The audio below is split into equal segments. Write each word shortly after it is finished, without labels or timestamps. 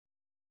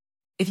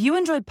If you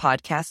enjoyed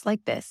podcasts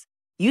like this,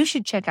 you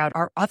should check out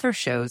our other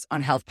shows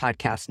on Health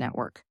Podcast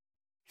Network.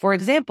 For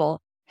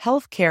example,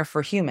 Healthcare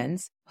for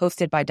Humans,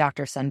 hosted by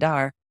Dr.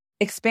 Sundar,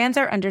 expands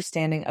our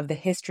understanding of the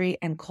history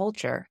and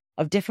culture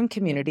of different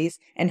communities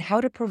and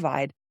how to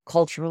provide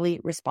culturally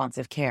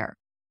responsive care.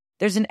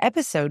 There's an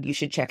episode you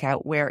should check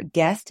out where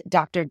guest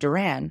Dr.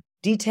 Duran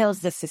details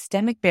the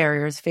systemic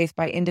barriers faced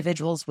by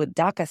individuals with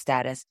DACA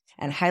status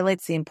and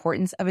highlights the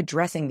importance of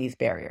addressing these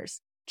barriers.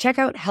 Check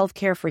out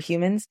Healthcare for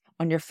Humans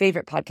on your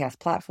favorite podcast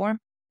platform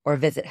or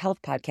visit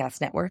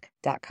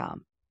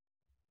healthpodcastnetwork.com.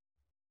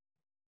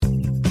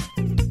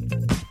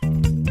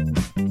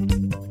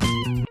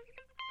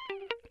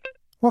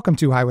 Welcome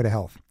to Highway to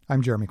Health.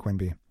 I'm Jeremy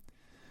Quinby.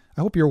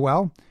 I hope you're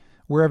well,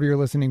 wherever you're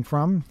listening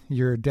from,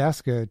 your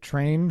desk, a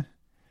train,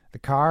 the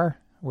car,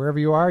 wherever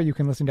you are, you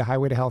can listen to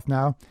Highway to Health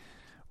now.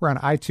 We're on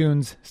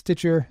iTunes,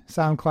 Stitcher,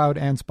 SoundCloud,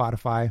 and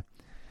Spotify.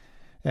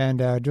 And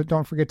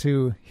don't forget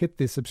to hit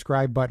the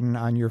subscribe button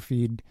on your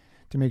feed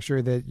to make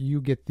sure that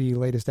you get the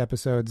latest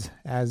episodes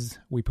as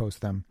we post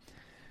them.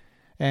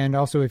 And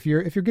also, if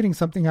you're getting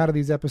something out of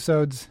these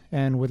episodes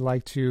and would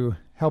like to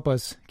help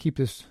us keep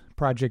this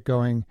project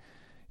going,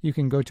 you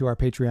can go to our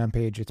Patreon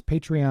page. It's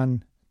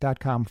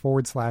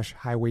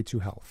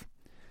patreon.com/highway2health.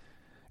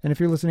 And if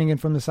you're listening in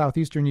from the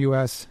southeastern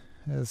U.S.,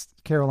 as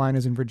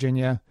Carolinas and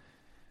Virginia,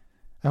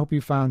 I hope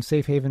you found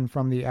safe haven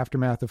from the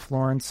aftermath of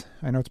Florence.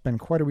 I know it's been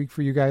quite a week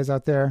for you guys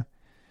out there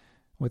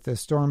with the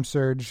storm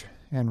surge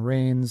and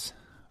rains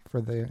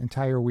for the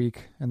entire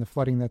week and the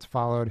flooding that's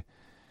followed.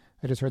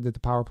 I just heard that the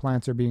power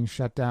plants are being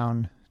shut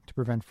down to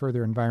prevent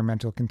further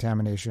environmental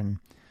contamination.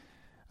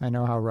 I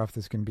know how rough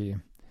this can be.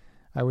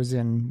 I was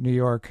in New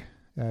York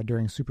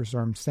during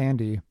Superstorm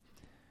Sandy.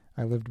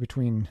 I lived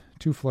between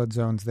two flood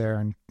zones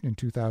there in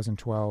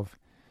 2012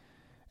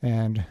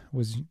 and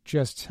was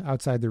just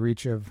outside the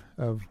reach of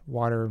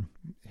water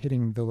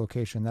hitting the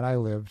location that I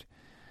lived.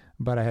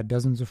 But I had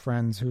dozens of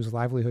friends whose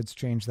livelihoods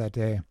changed that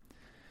day.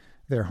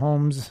 Their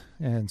homes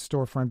and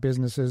storefront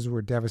businesses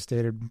were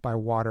devastated by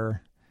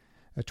water.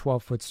 A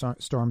 12-foot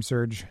storm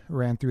surge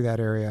ran through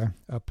that area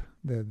up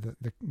the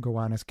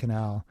Gowanus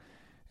Canal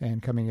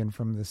and coming in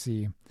from the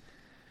sea,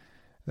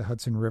 the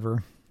Hudson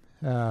River.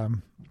 The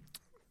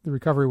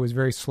recovery was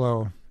very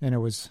slow, and it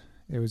was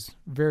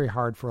very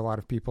hard for a lot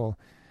of people.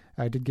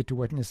 I did get to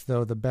witness,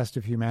 though, the best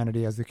of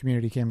humanity as the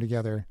community came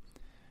together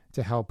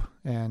to help,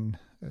 and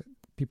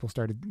people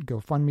started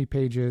GoFundMe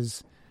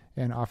pages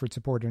and offered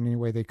support in any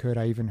way they could.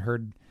 I even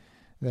heard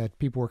that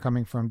people were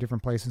coming from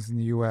different places in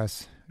the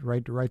U.S.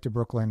 right to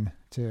Brooklyn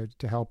to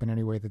help in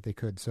any way that they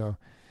could. So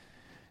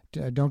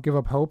don't give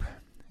up hope.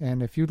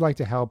 And if you'd like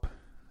to help,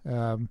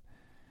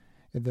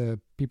 the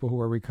people who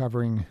are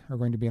recovering are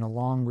going to be in a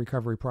long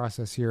recovery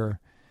process here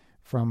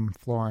from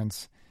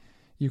Florence.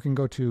 You can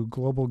go to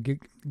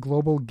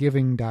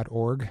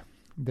globalgiving.org.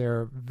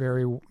 They're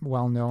very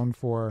well known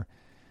for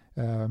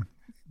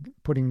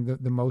putting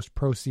the most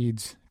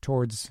proceeds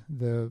towards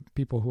the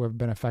people who have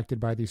been affected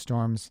by these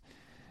storms.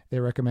 They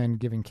recommend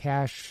giving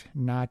cash,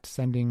 not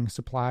sending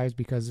supplies,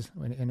 because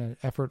in an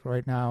effort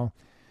right now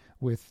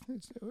with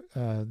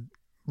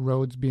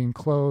roads being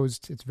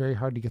closed, it's very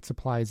hard to get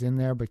supplies in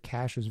there, but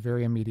cash is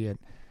very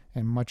immediate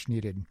and much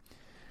needed.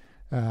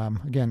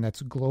 Again,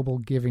 that's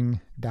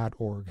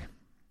globalgiving.org.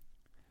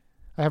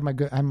 I have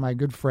my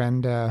good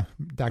friend,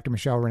 Dr.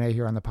 Michele Renee,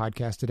 here on the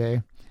podcast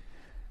today.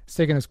 It's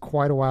taken us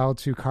quite a while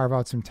to carve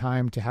out some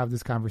time to have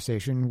this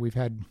conversation. We've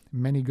had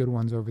many good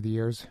ones over the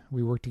years.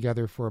 We worked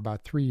together for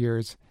about 3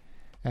 years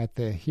at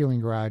the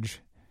Healing Garage,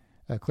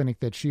 a clinic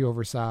that she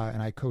oversaw,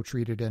 and I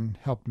co-treated and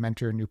helped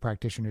mentor new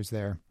practitioners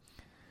there.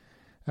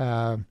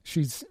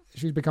 She's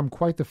become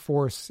quite the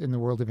force in the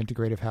world of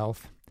integrative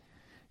health.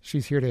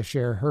 She's here to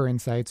share her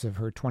insights of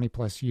her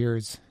 20-plus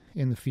years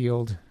in the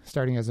field,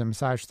 starting as a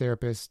massage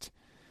therapist,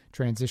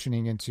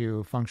 transitioning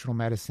into functional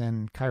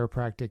medicine,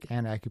 chiropractic,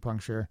 and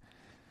acupuncture.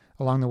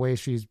 Along the way,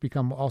 she's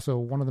become also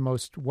one of the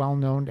most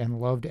well-known and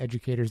loved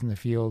educators in the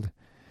field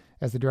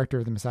as the director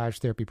of the massage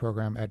therapy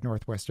program at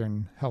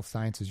Northwestern Health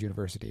Sciences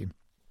University.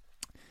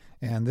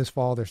 And this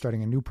fall, they're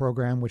starting a new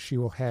program, which she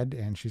will head,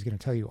 and she's going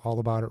to tell you all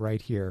about it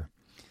right here.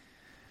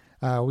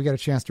 We got a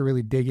chance to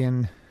really dig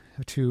in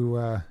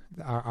to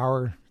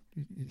our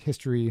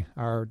history,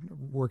 our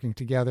working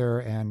together,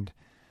 and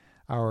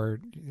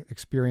our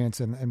experience,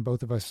 and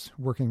both of us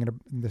working in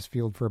this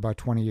field for about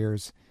 20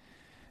 years.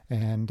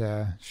 And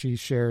she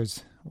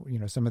shares,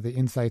 some of the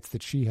insights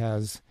that she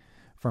has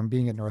from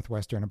being at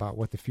Northwestern about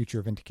what the future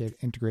of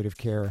integrative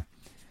care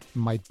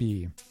might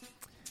be.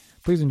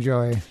 Please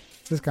enjoy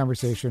this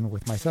conversation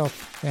with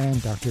myself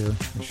and Dr.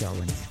 Michele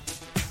Renee.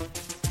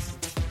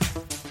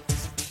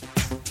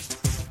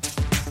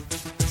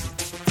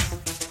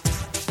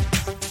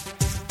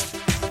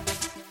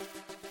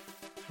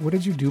 What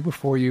did you do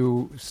before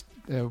you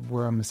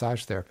were a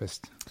massage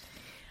therapist?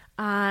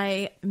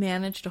 I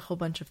managed a whole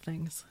bunch of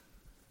things.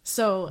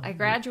 So I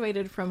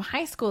graduated from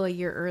high school a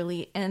year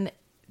early and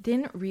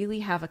didn't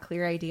really have a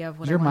clear idea of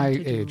what I wanted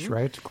to do. You're my age,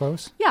 right?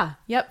 Close? Yeah.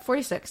 Yep.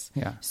 46.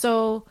 Yeah.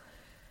 So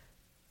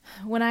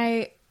when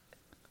I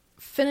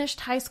finished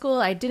high school.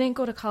 I didn't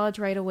go to college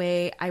right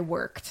away. I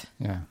worked.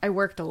 Yeah. I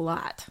worked a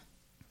lot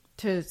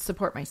to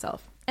support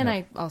myself. And Yeah.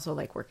 I also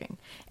like working.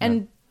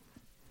 And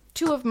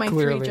two of my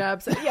Clearly. 3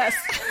 jobs, yes.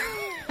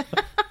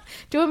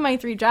 2 of my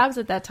 3 jobs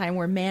at that time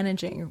were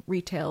managing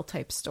retail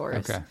type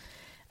stores. Okay.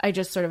 I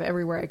just sort of,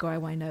 everywhere I go, I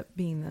wind up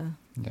being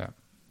Yeah.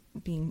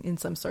 being in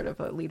some sort of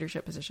a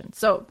leadership position.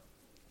 So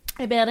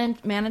I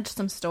managed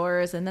some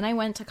stores, and then I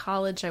went to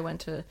college. I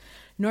went to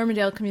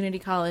Normandale Community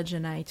College,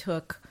 and I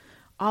took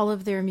all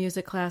of their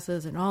music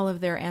classes and all of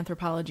their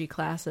anthropology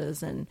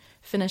classes and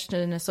finished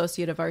an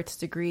Associate of Arts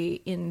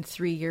degree in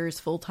 3 years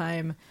full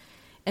time,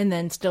 and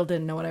then still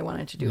didn't know what I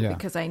wanted to do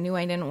because I knew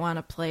I didn't want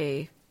to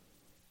play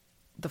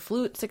the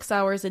flute 6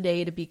 hours a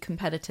day to be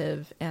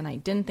competitive, and I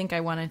didn't think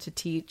I wanted to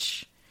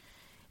teach,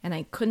 and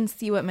I couldn't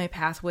see what my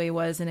pathway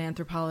was in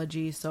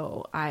anthropology,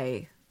 so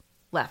I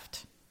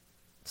left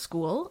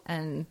school.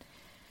 And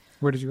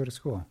Where did you go to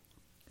school?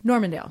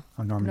 Normandale.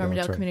 Oh, Normandale,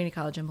 that's right. Community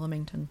College in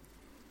Bloomington.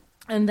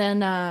 And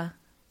then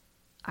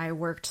I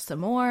worked some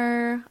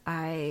more.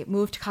 I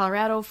moved to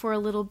Colorado for a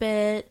little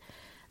bit,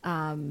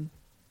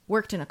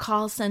 worked in a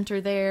call center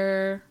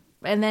there,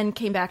 and then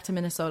came back to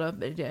Minnesota.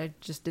 But I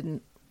just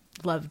didn't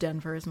love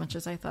Denver as much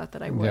as I thought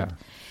that I would. Yeah.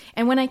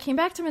 And when I came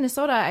back to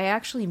Minnesota, I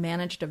actually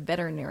managed a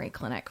veterinary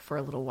clinic for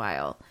a little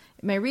while.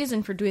 My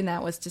reason for doing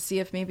that was to see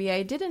if maybe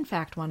I did in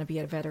fact want to be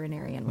a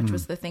veterinarian, which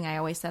was the thing I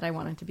always said I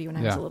wanted to be when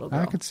I was a little girl.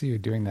 I could see you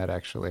doing that,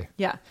 actually.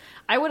 Yeah.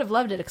 I would have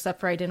loved it, except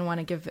for I didn't want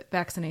to give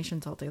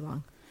vaccinations all day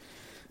long.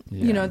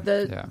 Yeah. You know,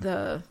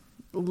 the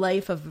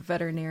life of a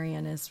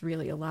veterinarian is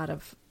really a lot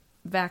of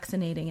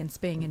vaccinating and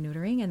spaying and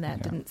neutering, and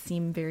that didn't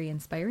seem very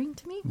inspiring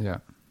to me. Yeah.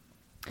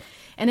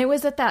 And it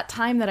was at that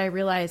time that I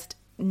realized,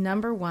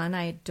 number one,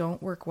 I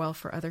don't work well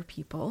for other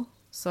people.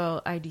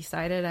 So I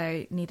decided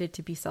I needed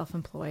to be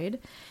self-employed.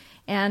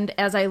 And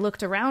as I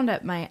looked around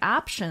at my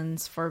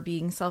options for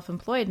being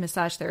self-employed,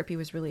 massage therapy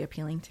was really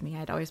appealing to me.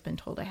 I'd always been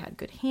told I had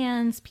good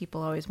hands.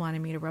 People always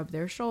wanted me to rub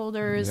their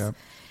shoulders. Yep.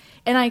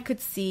 And I could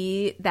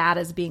see that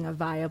as being a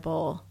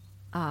viable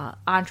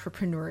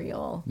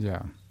entrepreneurial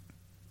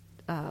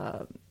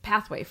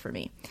pathway for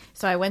me.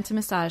 So I went to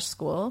massage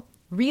school,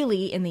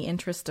 really in the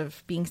interest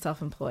of being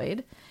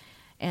self-employed.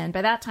 And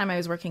by that time, I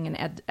was working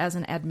as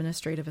an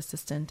administrative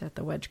assistant at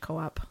the Wedge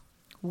Co-op,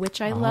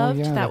 which I loved.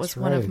 Yeah, that was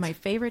one of right. my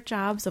favorite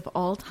jobs of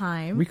all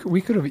time.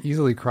 We could have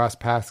easily crossed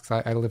paths,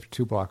 'cause I lived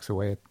 2 blocks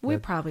away. We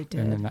probably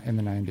did. In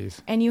the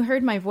 90s. And you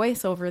heard my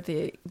voice over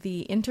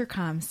the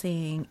intercom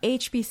saying,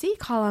 HBC,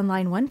 call on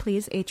line 1,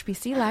 please.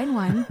 HBC, line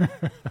 1.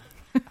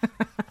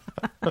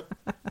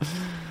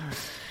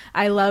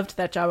 I loved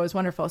that job. It was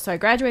wonderful. So I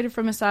graduated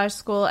from massage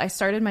school. I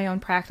started my own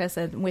practice,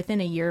 and within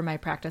a year, my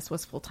practice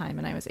was full-time,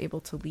 and I was able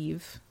to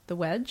leave the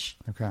Wedge,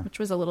 which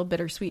was a little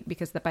bittersweet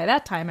because by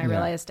that time I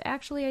realized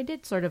actually I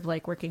did sort of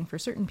like working for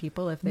certain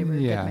people if they were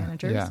good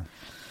managers. Yeah.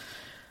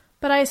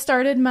 But I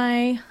started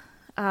my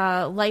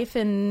life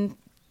in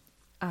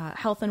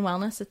health and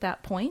wellness at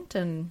that point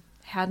and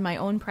had my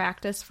own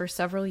practice for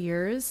several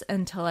years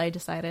until I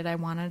decided I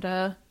wanted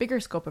a bigger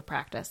scope of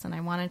practice and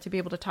I wanted to be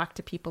able to talk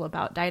to people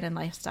about diet and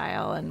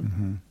lifestyle.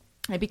 And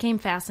I became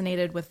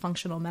fascinated with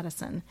functional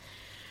medicine,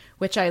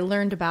 which I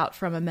learned about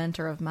from a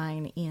mentor of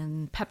mine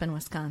in Pepin,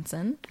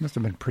 Wisconsin. It must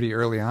have been pretty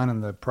early on in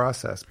the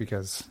process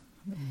because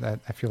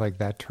I feel like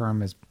that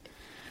term has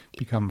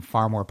become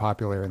far more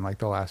popular in like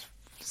the last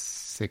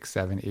 6,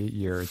 7, 8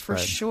 years. For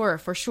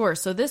sure.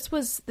 So this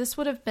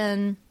would have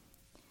been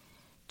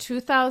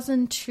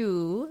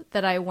 2002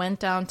 that I went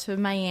down to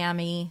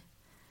Miami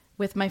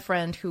with my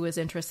friend who was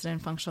interested in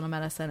functional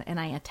medicine,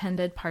 and I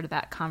attended part of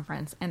that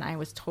conference, and I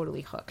was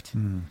totally hooked.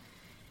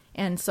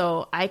 And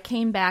so I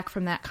came back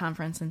from that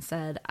conference and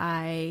said,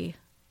 I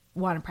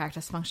want to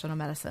practice functional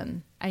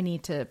medicine. I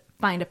need to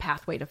find a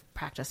pathway to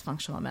practice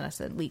functional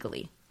medicine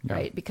legally,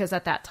 right? Because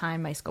at that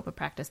time, my scope of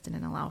practice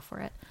didn't allow for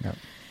it. Yep.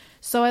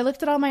 So I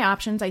looked at all my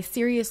options. I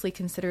seriously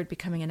considered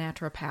becoming a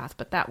naturopath,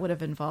 but that would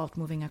have involved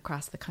moving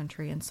across the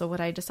country. And so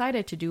what I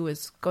decided to do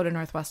was go to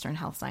Northwestern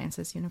Health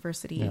Sciences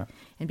University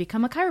and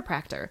become a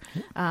chiropractor.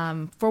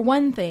 For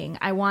one thing,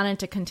 I wanted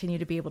to continue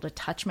to be able to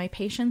touch my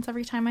patients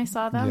every time I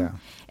saw them. Yeah.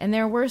 And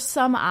there were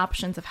some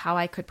options of how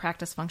I could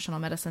practice functional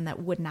medicine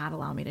that would not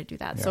allow me to do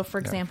that. So for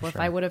example, if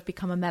I would have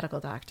become a medical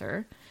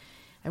doctor,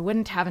 I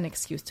wouldn't have an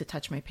excuse to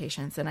touch my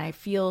patients. And I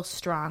feel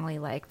strongly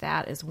like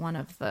that is one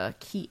of the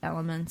key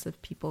elements of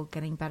people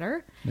getting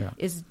better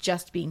is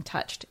just being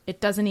touched.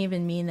 It doesn't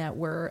even mean that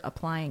we're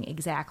applying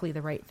exactly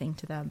the right thing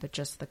to them, but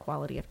just the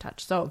quality of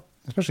touch. So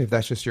especially if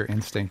that's just your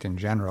instinct in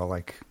general,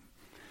 like,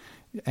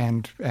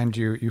 and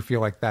you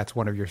feel like that's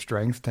one of your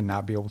strengths to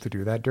not be able to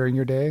do that during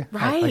your day.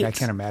 Right. I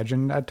can't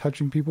imagine not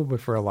touching people, but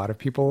for a lot of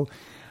people,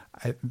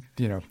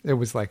 it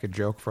was like a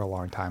joke for a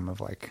long time of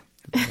like,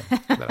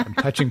 that I'm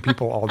touching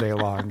people all day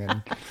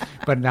long,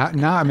 but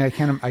now I mean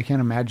I can't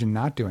imagine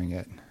not doing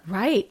it.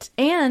 Right.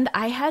 And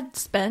I had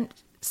spent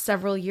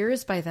several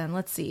years by then.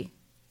 Let's see,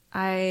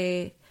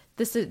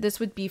 this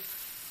would be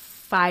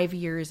 5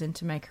 years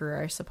into my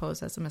career, I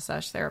suppose, as a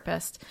massage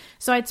therapist.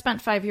 So I'd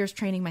spent 5 years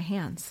training my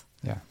hands.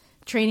 Yeah.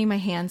 training my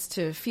hands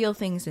to feel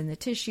things in the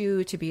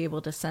tissue, to be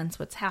able to sense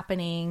what's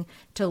happening,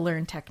 to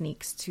learn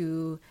techniques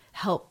to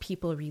help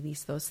people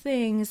release those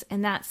things.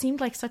 And that seemed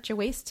like such a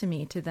waste to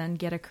me, to then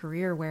be in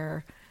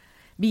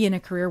a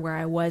career where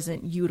I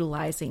wasn't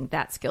utilizing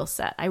that skill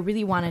set. I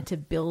really wanted to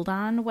build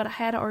on what I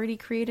had already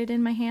created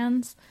in my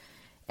hands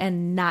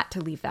and not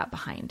to leave that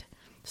behind.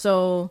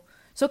 So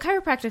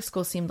chiropractic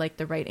school seemed like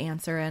the right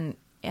answer.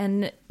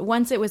 And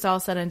once it was all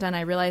said and done,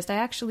 I realized I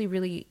actually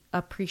really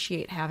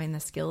appreciate having the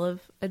skill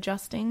of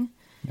adjusting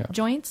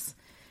joints.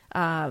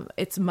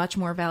 It's much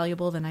more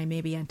valuable than I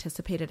maybe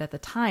anticipated at the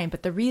time.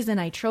 But the reason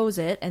I chose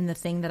it, and the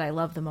thing that I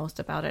love the most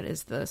about it,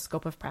 is the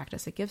scope of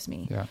practice it gives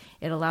me. Yeah.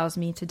 It allows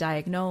me to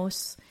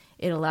diagnose.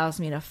 It allows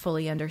me to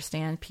fully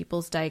understand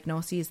people's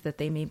diagnoses that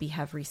they maybe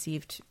have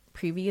received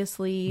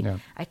previously. Yeah.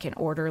 I can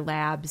order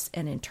labs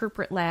and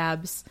interpret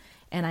labs,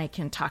 and I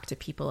can talk to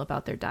people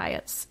about their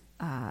diets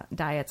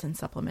and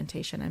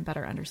supplementation and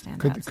better understand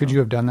that. Could you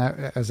have done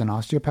that as an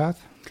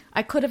osteopath?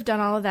 I could have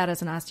done all of that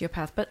as an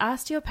osteopath, but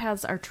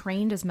osteopaths are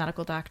trained as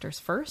medical doctors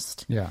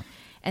first. Yeah.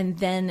 And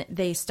then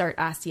they start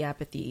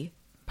osteopathy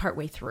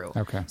partway through.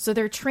 Okay. So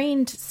they're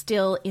trained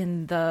still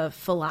in the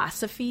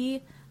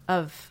philosophy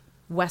of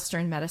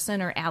Western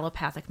medicine or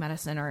allopathic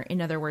medicine, or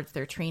in other words,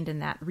 they're trained in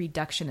that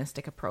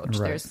reductionistic approach.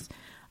 Right.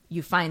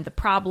 You find the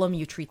problem,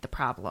 you treat the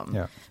problem.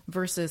 Yeah.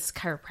 Versus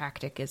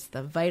chiropractic is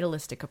the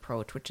vitalistic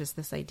approach, which is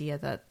this idea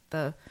that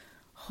the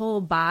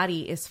whole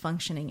body is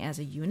functioning as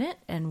a unit.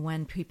 And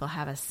when people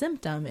have a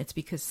symptom, it's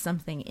because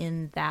something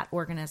in that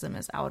organism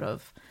is out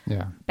of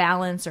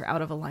balance or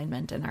out of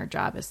alignment. And our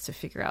job is to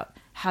figure out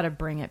how to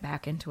bring it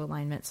back into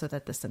alignment so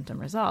that the symptom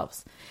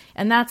resolves.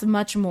 And that's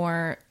much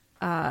more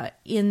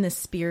in the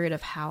spirit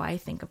of how I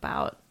think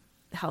about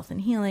health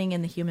and healing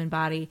in the human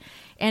body.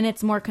 And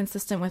it's more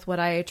consistent with what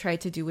I try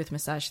to do with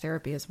massage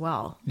therapy as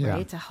well,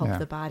 right? To help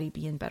the body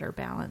be in better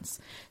balance.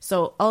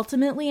 So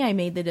ultimately I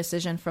made the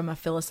decision from a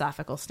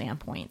philosophical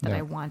standpoint that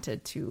I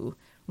wanted to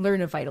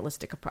learn a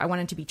vitalistic approach. I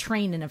wanted to be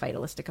trained in a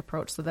vitalistic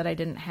approach so that I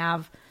didn't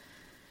have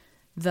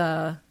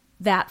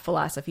that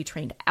philosophy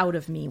trained out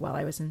of me while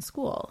I was in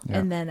school. Yeah.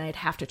 And then I'd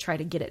have to try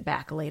to get it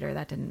back later.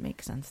 That didn't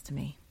make sense to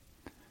me.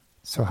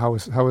 So how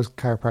was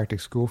chiropractic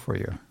school for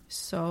you?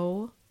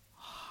 So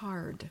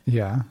hard.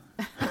 Yeah.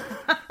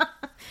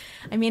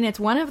 I mean, it's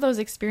one of those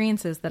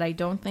experiences that I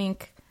don't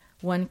think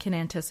one can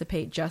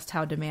anticipate just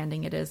how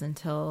demanding it is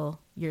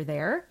until you're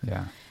there.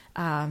 Yeah.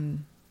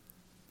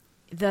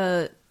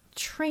 The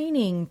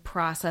training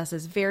process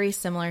is very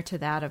similar to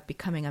that of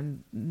becoming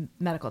a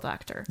medical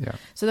doctor. Yeah.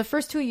 So the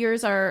first 2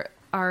 years are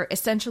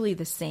essentially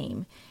the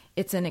same.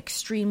 It's an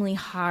extremely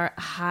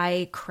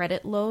high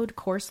credit load,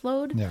 course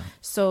load. Yeah.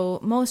 So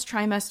most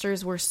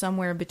trimesters were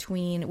somewhere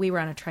between, we were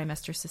on a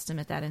trimester system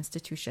at that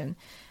institution.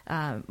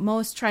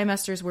 Most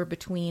trimesters were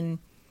between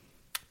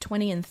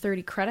 20 and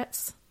 30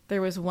 credits.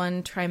 There was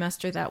one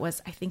trimester that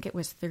was, I think it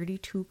was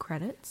 32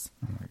 credits.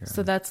 Oh my God.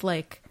 So that's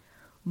like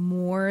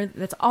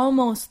that's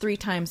almost 3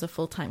 times a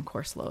full-time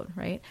course load,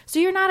 right? So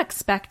you're not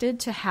expected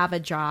to have a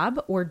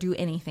job or do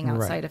anything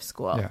outside of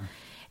school. Yeah.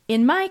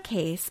 In my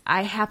case,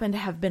 I happen to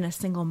have been a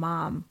single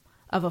mom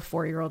of a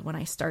 4-year-old when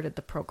I started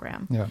the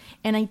program. Yeah.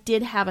 And I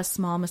did have a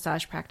small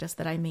massage practice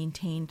that I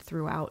maintained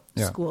throughout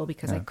school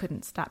because I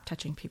couldn't stop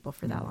touching people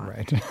for that long.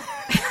 Right.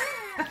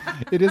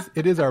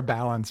 It is our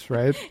balance,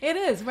 right? It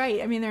is,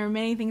 right. I mean, there are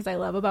many things I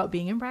love about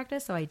being in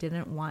practice, so I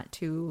didn't want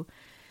to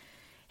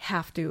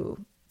have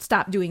to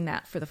stop doing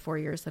that for the 4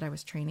 years that I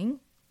was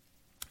training.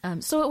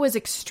 So it was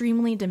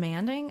extremely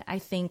demanding. I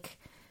think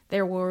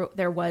there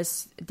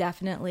was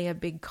definitely a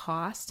big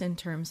cost in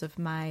terms of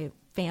my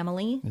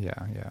family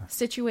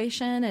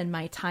situation and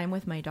my time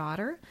with my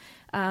daughter.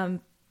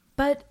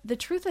 But the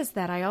truth is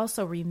that I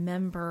also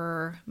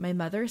remember my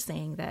mother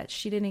saying that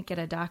she didn't get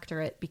a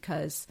doctorate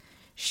because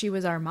she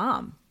was our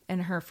mom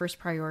and her first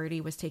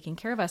priority was taking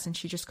care of us, and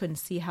she just couldn't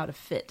see how to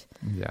fit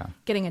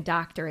getting a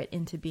doctorate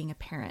into being a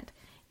parent.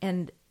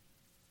 And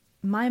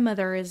my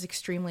mother is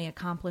extremely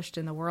accomplished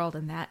in the world,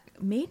 and that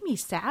made me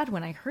sad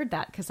when I heard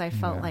that because I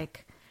felt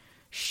like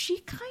she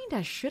kind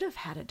of should have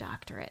had a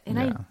doctorate.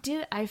 And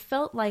I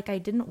felt like I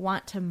didn't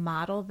want to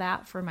model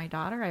that for my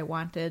daughter. I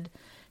wanted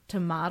to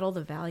model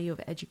the value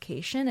of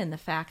education and the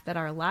fact that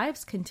our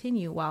lives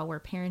continue while we're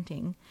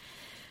parenting.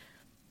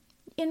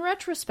 In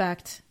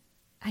retrospect,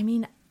 I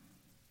mean,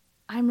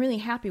 I'm really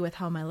happy with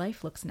how my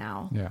life looks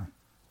now. Yeah.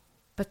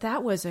 But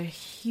that was a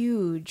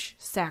huge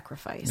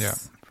sacrifice. Yeah,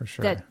 for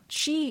sure. That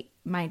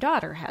my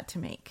daughter had to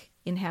make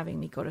in having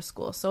me go to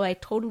school. So I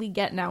totally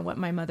get now what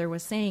my mother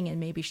was saying, and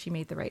maybe she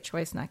made the right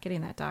choice not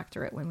getting that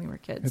doctorate when we were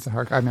kids. It's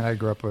I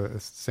grew up with a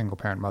single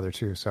parent mother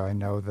too, so I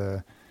know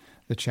the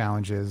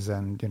challenges,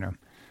 and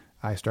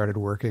I started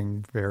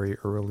working very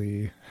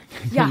early.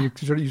 Yeah.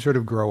 you sort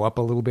of grow up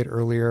a little bit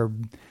earlier,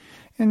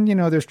 and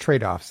there's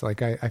trade-offs.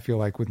 Like I feel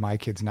like with my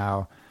kids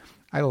now,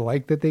 I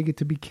like that they get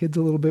to be kids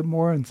a little bit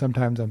more, and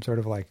sometimes I'm sort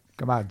of like,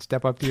 come on,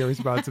 step up to your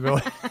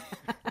responsibility.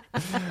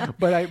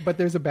 But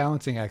there's a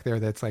balancing act there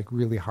that's like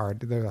really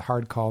hard. There are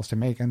hard calls to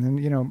make. And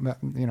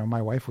then,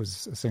 my wife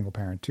was a single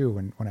parent too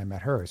when I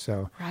met her.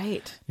 So,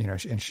 right.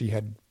 And she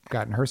had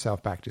gotten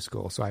herself back to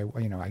school. So I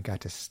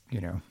got to,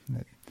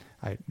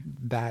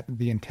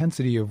 the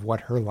intensity of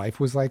what her life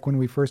was like when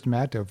we first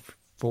met, of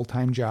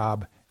full-time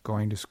job,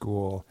 going to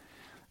school,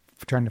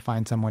 trying to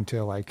find someone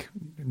to like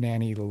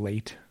nanny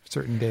late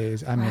certain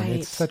days. I mean, right.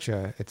 it's such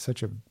a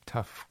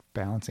tough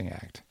balancing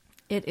act.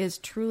 It is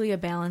truly a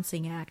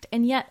balancing act.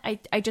 And yet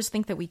I just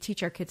think that we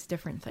teach our kids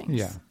different things.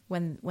 Yeah.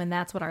 When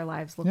that's what our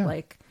lives look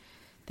like.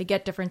 They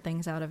get different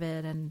things out of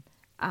it. And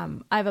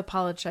I've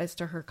apologized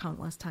to her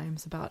countless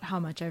times about how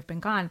much I've been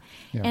gone.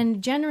 Yeah.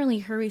 And generally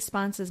her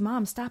response is,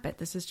 Mom, stop it.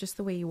 This is just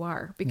the way you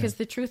are. Because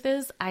the truth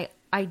is,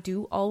 I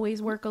do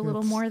always work a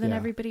little more than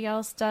everybody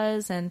else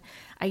does. And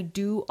I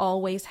do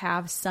always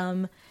have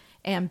some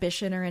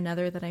ambition or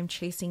another that I'm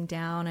chasing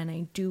down. And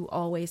I do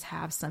always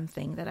have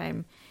something that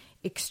I'm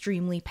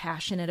extremely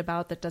passionate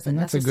about that doesn't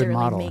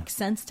necessarily make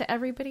sense to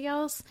everybody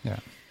else. Yeah.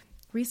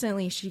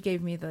 Recently, she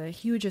gave me the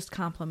hugest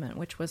compliment,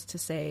 which was to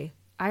say,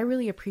 I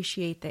really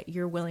appreciate that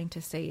you're willing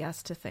to say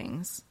yes to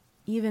things,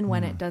 even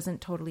when it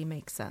doesn't totally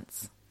make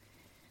sense,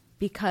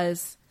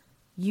 because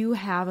you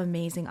have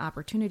amazing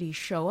opportunities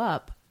show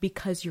up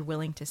because you're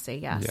willing to say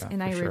yes. Yeah,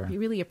 and I sure.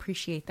 really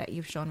appreciate that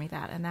you've shown me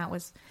that. And that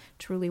was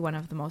truly one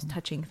of the most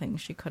touching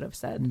things she could have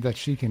said. That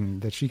she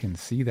can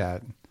see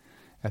that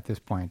at this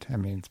point. I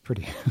mean, it's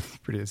pretty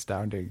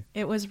astounding.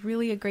 It was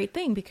really a great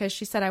thing, because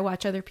she said, I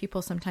watch other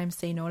people sometimes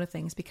say no to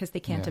things because they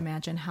can't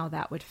imagine how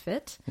that would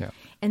fit. Yeah.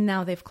 And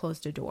now they've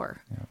closed a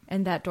door, yeah.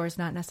 and that door's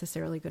not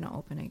necessarily going to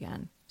open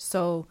again.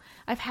 So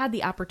I've had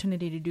the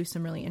opportunity to do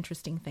some really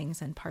interesting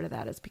things. And part of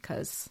that is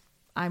because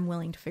I'm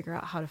willing to figure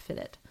out how to fit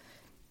it.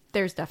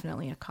 There's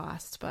definitely a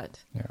cost, but.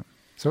 Yeah.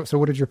 So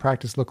what did your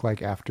practice look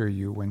like after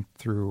you went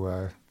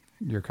through,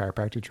 your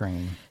chiropractic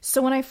training?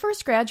 So when I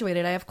first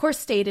graduated, I of course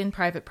stayed in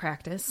private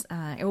practice.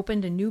 I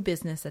opened a new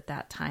business at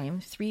that time,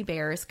 3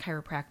 Bears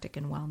Chiropractic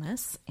and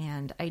Wellness.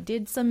 And I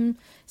did some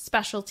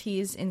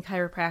specialties in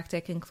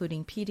chiropractic,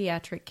 including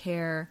pediatric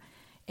care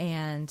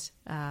and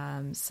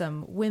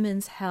some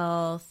women's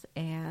health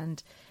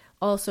and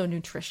also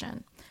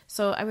nutrition.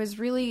 So I was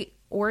really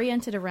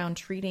oriented around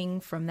treating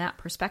from that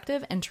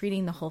perspective and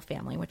treating the whole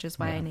family, which is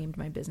why I named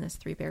my business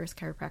 3 Bears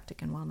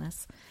Chiropractic and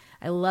Wellness.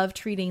 I love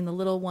treating the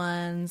little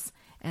ones,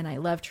 and I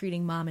love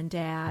treating mom and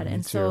dad. Me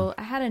and too. So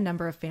I had a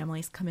number of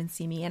families come and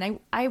see me, and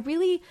I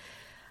really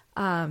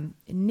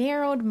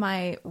narrowed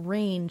my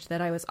range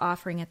that I was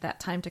offering at that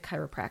time to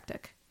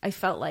chiropractic. I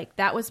felt like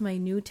that was my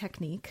new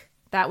technique.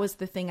 That was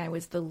the thing I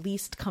was the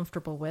least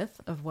comfortable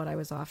with of what I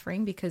was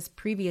offering, because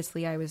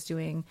previously I was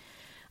doing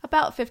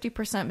about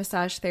 50%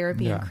 massage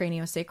therapy and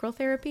craniosacral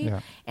therapy. Yeah.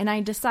 And I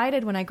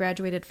decided when I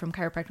graduated from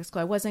chiropractic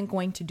school, I wasn't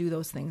going to do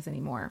those things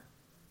anymore.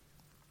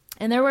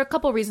 And there were a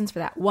couple reasons for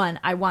that. One,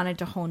 I wanted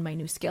to hone my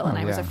new skill, and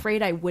I was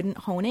afraid I wouldn't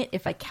hone it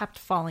if I kept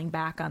falling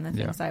back on the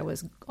things I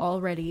was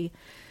already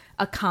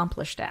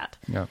accomplished at.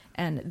 Yeah.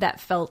 And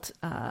that felt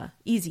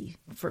easy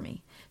for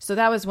me. So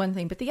that was one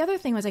thing. But the other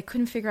thing was I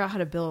couldn't figure out how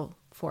to bill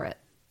for it.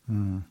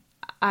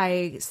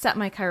 I set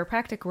my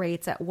chiropractic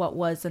rates at what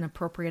was an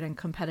appropriate and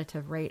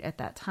competitive rate at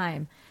that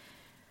time,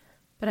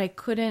 but I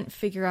couldn't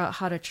figure out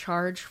how to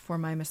charge for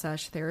my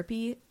massage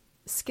therapy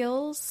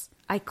skills.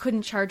 I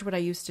couldn't charge what I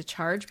used to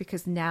charge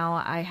because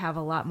now I have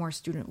a lot more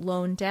student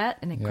loan debt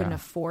and I couldn't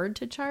afford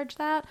to charge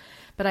that,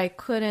 but I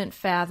couldn't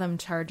fathom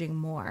charging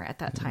more at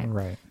that time.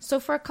 Right. So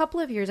for a couple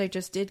of years, I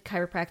just did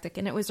chiropractic,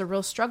 and it was a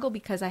real struggle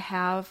because I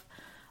have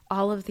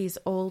all of these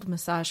old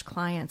massage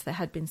clients that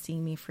had been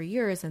seeing me for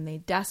years, and they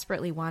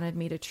desperately wanted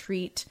me to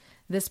treat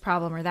this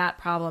problem or that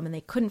problem, and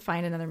they couldn't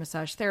find another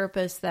massage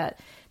therapist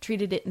that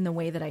treated it in the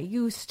way that I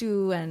used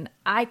to. And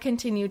I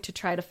continued to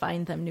try to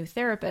find them new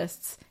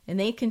therapists, and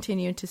they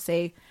continued to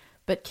say,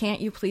 but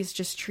can't you please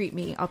just treat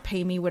me? I'll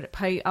pay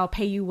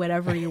you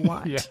whatever you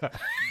want.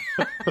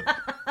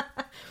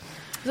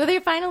 So they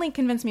finally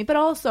convinced me, but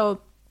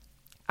also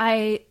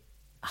I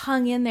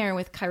hung in there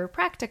with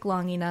chiropractic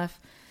long enough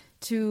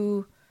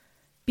to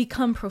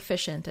become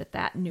proficient at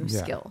that new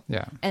skill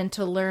and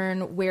to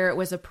learn where it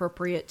was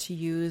appropriate to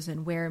use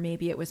and where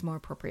maybe it was more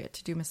appropriate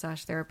to do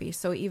massage therapy.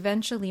 So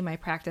eventually my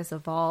practice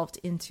evolved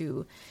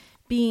into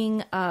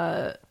being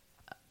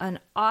an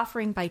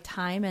offering by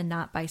time and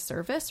not by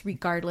service,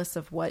 regardless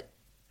of what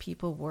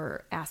people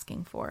were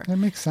asking for. That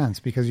makes sense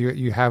because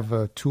you have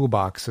a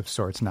toolbox of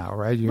sorts now,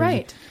 right?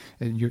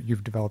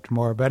 You've developed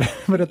more, but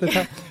at the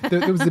time,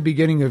 there was the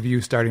beginning of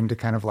you starting to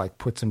kind of like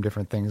put some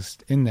different things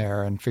in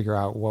there and figure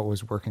out what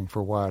was working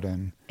for what.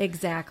 And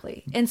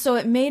exactly. And so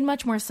it made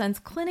much more sense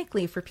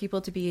clinically for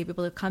people to be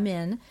able to come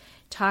in,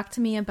 talk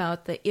to me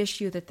about the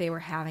issue that they were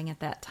having at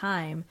that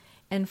time,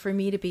 and for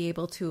me to be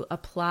able to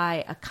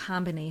apply a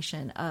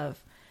combination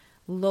of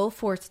low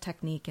force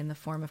technique in the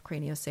form of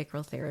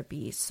craniosacral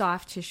therapy,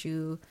 soft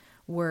tissue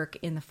work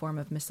in the form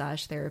of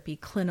massage therapy,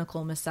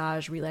 clinical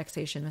massage,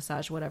 relaxation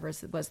massage, whatever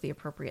was the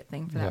appropriate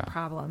thing for that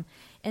problem.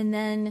 And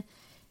then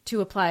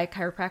to apply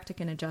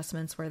chiropractic and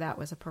adjustments where that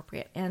was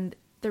appropriate. And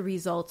the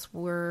results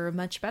were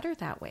much better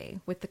that way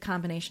with the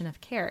combination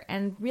of care.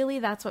 And really,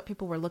 that's what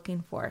people were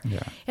looking for.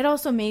 Yeah. It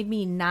also made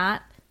me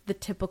not the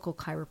typical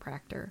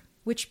chiropractor,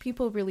 which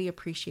people really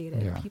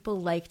appreciated. Yeah.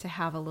 People like to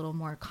have a little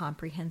more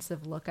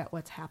comprehensive look at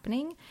what's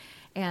happening.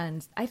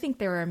 And I think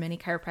there are many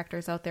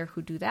chiropractors out there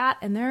who do that.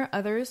 And there are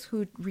others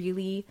who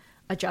really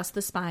adjust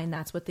the spine.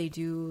 That's what they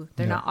do.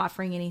 They're not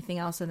offering anything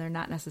else, and they're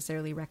not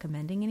necessarily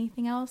recommending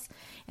anything else.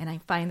 And I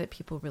find that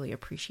people really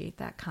appreciate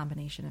that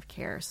combination of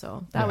care.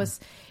 So that was,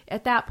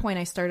 at that point,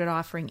 I started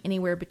offering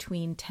anywhere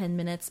between 10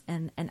 minutes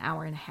and an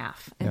hour and a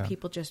half. And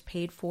people just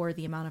paid for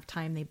the amount of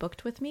time they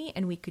booked with me,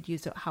 and we could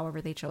use it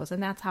however they chose.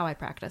 And that's how I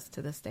practice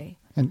to this day.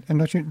 And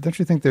don't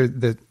you think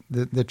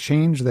the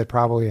change that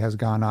probably has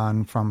gone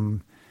on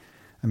from,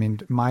 I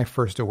mean, my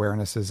first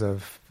awarenesses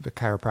of the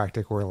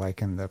chiropractic were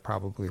like in the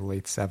probably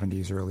late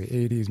 70s, early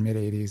 80s, mid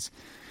 80s.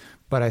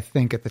 But I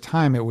think at the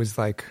time it was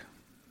like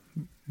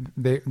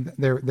they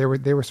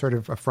were sort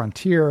of a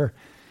frontier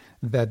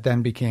that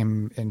then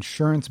became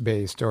insurance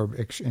based or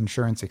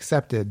insurance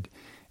accepted.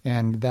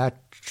 And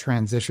that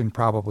transition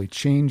probably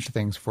changed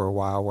things for a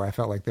while, where I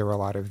felt like there were a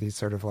lot of these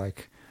sort of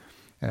like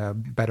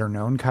better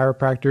known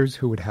chiropractors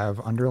who would have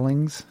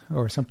underlings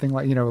or something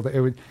like,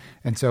 it would,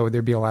 and so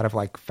there'd be a lot of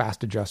like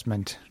fast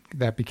adjustment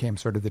that became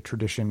sort of the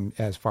tradition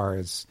as far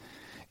as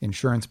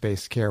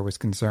insurance-based care was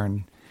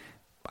concerned.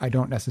 I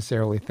don't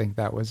necessarily think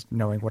that was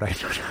knowing what I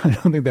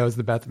don't think that was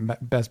the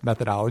best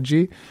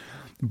methodology,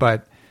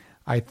 but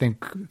I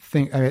think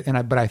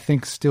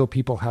still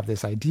people have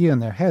this idea in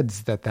their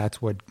heads that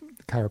that's what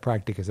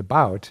chiropractic is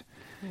about.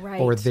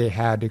 Right. Or they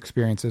had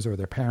experiences, or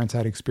their parents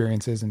had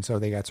experiences, and so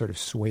they got sort of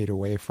swayed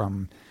away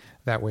from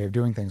that way of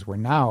doing things. Where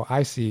now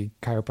I see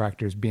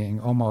chiropractors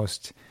being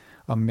almost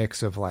a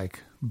mix of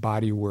like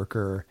body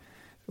worker,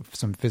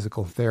 some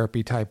physical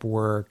therapy type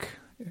work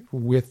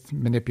with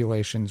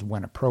manipulations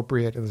when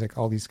appropriate. It was like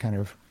all these kind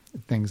of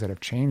things that have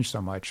changed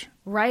so much.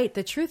 Right.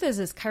 The truth is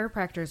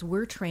chiropractors,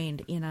 we're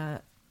trained in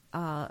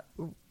a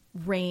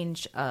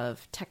range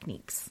of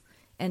techniques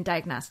and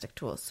diagnostic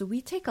tools. So we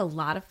take a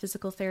lot of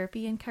physical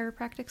therapy in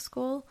chiropractic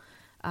school.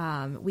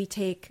 We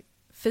take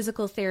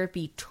physical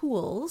therapy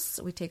tools.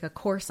 We take a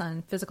course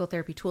on physical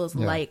therapy tools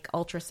like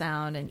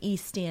ultrasound and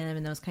e-stim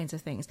and those kinds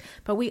of things.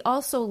 But we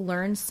also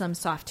learn some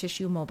soft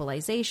tissue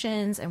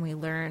mobilizations, and we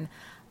learn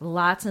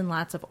lots and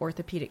lots of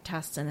orthopedic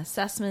tests and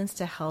assessments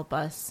to help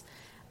us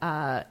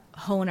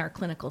hone our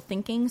clinical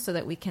thinking so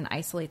that we can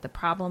isolate the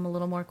problem a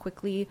little more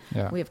quickly.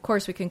 Yeah. We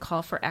can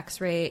call for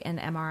X-ray and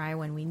MRI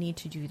when we need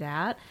to do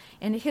that.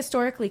 And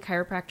historically,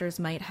 chiropractors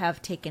might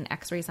have taken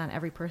X-rays on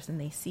every person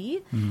they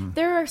see.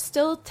 There are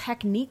still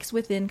techniques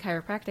within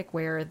chiropractic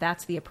where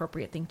that's the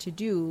appropriate thing to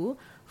do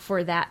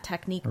for that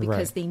technique,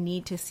 because they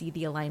need to see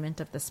the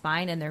alignment of the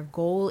spine, and their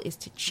goal is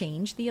to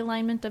change the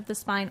alignment of the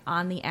spine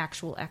on the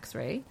actual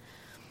X-ray.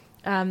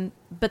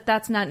 But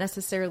that's not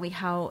necessarily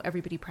how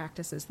everybody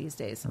practices these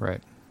days.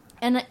 Right.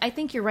 And I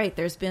think you're right.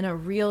 There's been a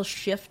real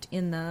shift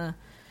in the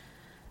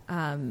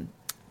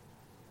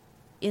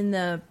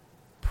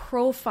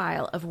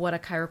profile of what a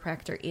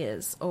chiropractor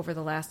is over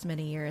the last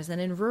many years. And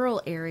in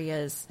rural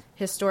areas,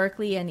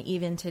 historically and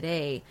even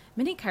today,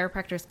 many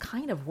chiropractors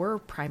kind of were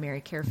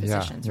primary care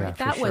physicians, right?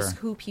 That was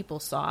who people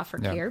saw for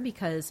care,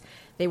 because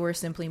they were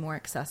simply more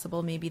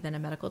accessible maybe than a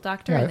medical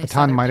doctor, and they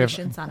saw their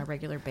patients on a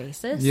regular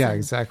basis. Yeah,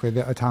 exactly.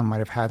 A town might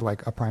have had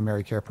like a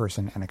primary care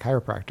person and a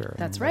chiropractor.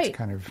 That's right.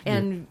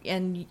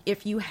 And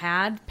if you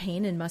had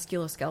pain and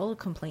musculoskeletal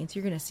complaints,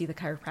 you're going to see the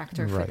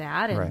chiropractor for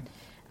that.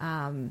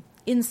 And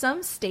in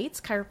some states,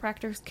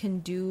 chiropractors can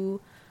do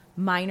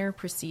minor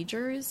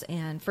procedures.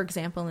 And for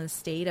example, in the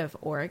state of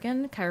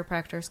Oregon,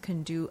 chiropractors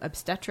can do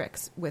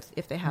obstetrics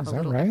if they have a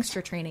little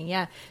extra training.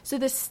 Yeah. So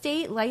the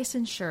state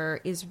licensure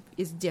is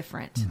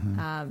different.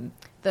 Mm-hmm.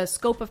 The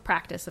scope of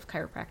practice of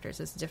chiropractors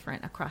is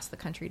different across the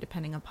country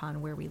depending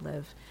upon where we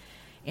live.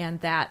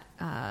 And that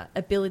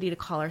ability to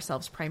call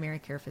ourselves primary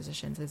care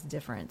physicians is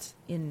different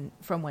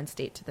from one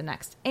state to the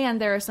next.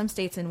 And there are some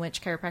states in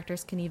which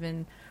chiropractors can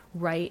even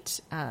write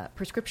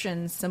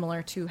prescriptions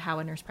similar to how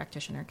a nurse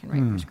practitioner can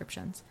write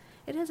prescriptions.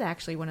 It is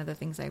actually one of the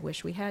things I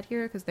wish we had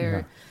here, because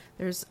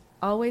there's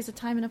always a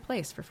time and a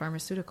place for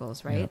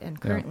pharmaceuticals, right? And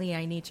currently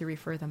I need to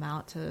refer them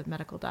out to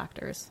medical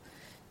doctors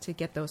to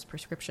get those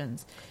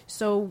prescriptions.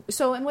 So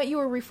and what you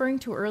were referring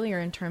to earlier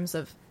in terms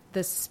of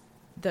the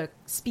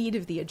speed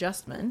of the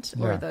adjustment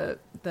or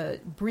the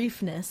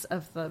briefness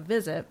of the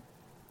visit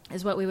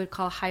is what we would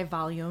call a high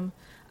volume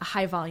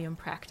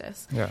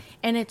practice. Yeah.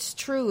 And it's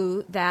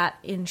true that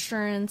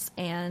insurance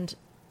and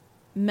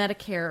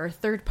Medicare or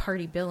third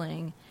party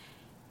billing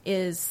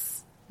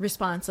is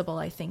responsible,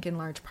 I think, in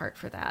large part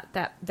for that.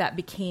 That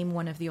became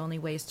one of the only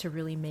ways to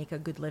really make a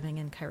good living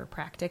in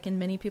chiropractic in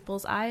many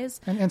people's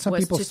eyes. And some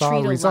people saw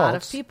results, a lot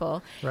of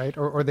people, right?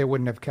 Or they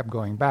wouldn't have kept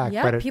going back.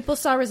 Yeah, people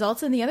saw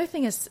results. And the other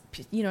thing is,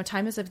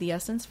 time is of the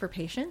essence for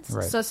patients.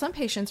 Right. So some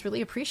patients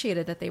really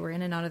appreciated that they were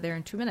in and out of there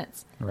in 2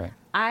 minutes. Right.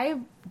 I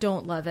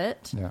don't love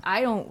it. Yeah.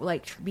 I don't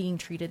like being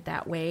treated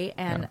that way.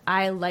 And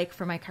I like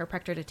for my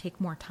chiropractor to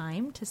take more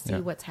time to see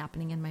what's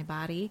happening in my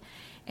body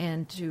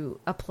and to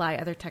apply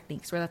other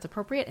techniques where that's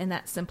appropriate. And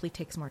that simply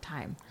takes more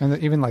time. And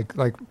even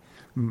like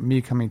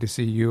me coming to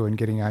see you and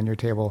getting on your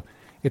table,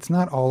 it's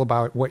not all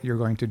about what you're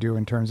going to do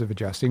in terms of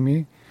adjusting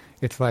me.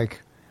 It's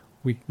like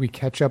we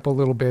catch up a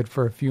little bit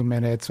for a few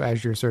minutes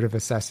as you're sort of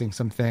assessing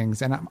some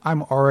things, and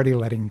I'm already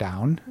letting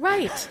down.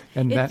 Right.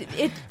 And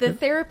the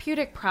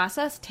therapeutic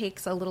process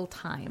takes a little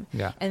time.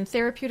 Yeah. And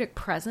therapeutic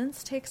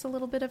presence takes a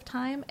little bit of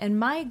time. And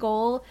my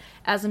goal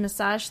as a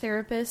massage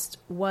therapist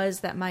was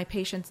that my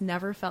patients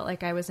never felt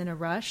like I was in a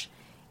rush,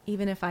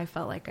 even if I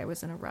felt like I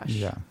was in a rush.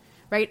 Yeah.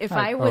 Right? If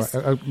I was,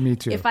 me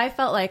too. If I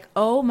felt like,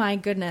 oh my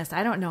goodness,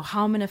 I don't know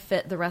how I'm going to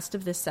fit the rest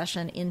of this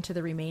session into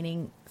the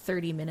remaining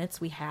 30 minutes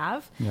we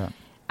have. Yeah.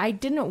 I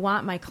didn't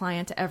want my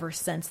client to ever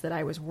sense that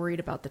I was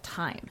worried about the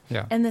time.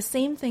 Yeah. And the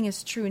same thing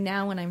is true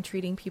now when I'm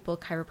treating people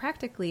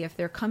chiropractically. If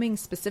they're coming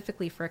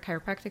specifically for a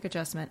chiropractic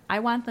adjustment, I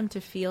want them to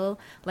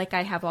feel like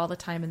I have all the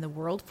time in the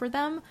world for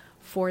them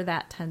for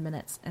that 10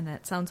 minutes. And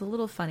that sounds a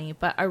little funny,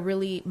 but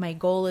my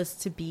goal is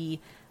to be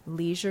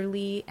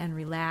leisurely and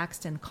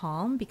relaxed and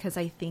calm, because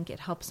I think it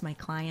helps my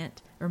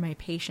client or my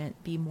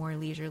patient be more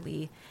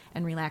leisurely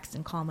and relaxed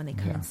and calm when they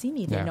come and see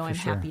me. They know I'm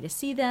happy to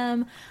see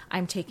them.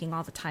 I'm taking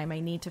all the time I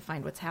need to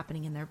find what's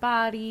happening in their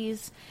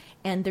bodies.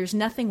 And there's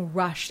nothing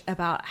rushed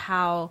about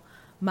how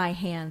my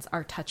hands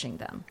are touching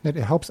them. It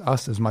helps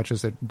us as much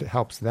as it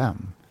helps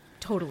them.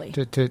 Totally.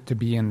 To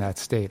be in that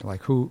state.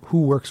 Like who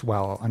works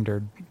well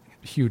under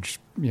huge,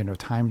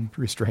 time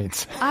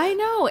restraints. I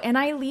know. And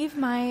I leave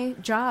my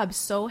job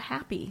so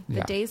happy.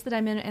 The days that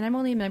I'm in, and I'm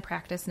only in my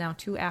practice now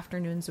 2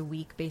 afternoons a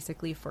week,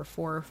 basically for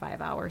 4 or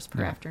 5 hours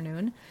per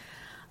afternoon.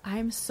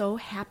 I'm so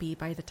happy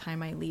by the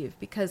time I leave,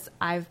 because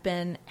I've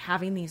been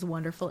having these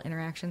wonderful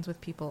interactions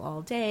with people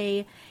all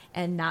day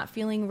and not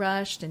feeling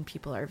rushed, and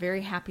people are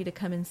very happy to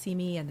come and see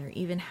me, and they're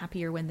even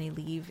happier when they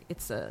leave.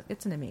 It's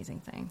an amazing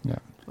thing. Yeah.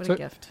 What a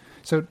gift.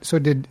 So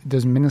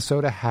does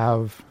Minnesota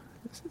have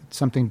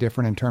something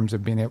different in terms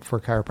of being able for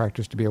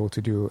chiropractors to be able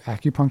to do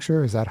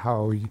acupuncture? Is that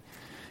how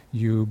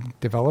you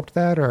developed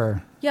that,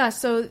 or? Yeah,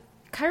 so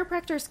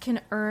chiropractors can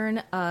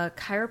earn a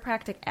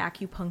chiropractic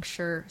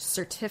acupuncture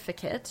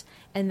certificate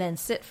and then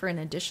sit for an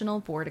additional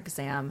board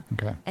exam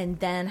and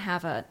then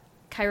have a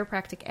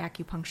chiropractic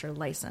acupuncture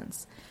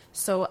license.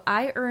 So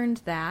I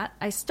earned that.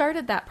 I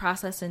started that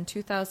process in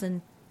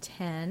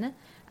 2010.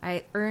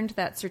 I earned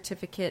that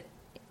certificate,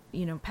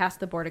 passed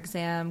the board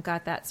exam,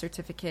 got that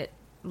certificate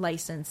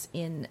license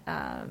in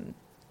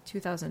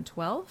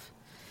 2012.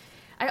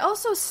 I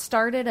also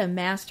started a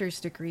master's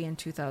degree in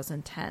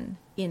 2010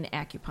 in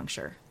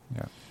acupuncture.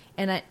 Yeah.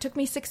 And it took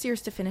me 6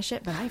 years to finish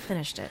it, but I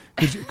finished it.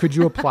 Could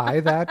you apply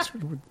that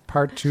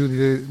part to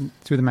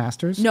the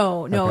master's?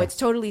 No, it's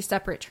totally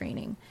separate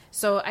training.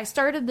 So I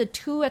started the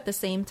 2 at the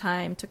same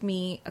time. Took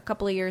me a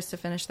couple of years to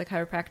finish the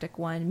chiropractic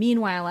one.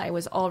 Meanwhile, I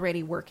was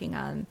already working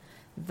on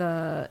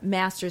the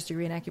master's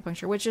degree in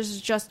acupuncture, which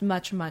is just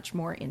much, much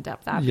more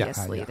in-depth,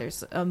 obviously.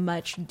 There's a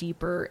much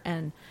deeper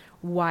and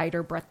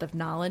wider breadth of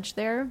knowledge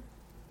there.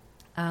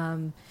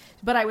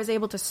 But I was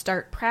able to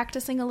start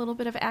practicing a little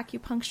bit of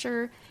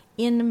acupuncture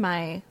in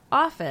my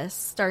office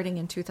starting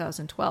in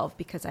 2012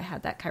 because I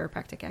had that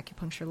chiropractic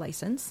acupuncture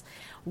license,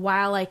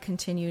 while I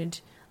continued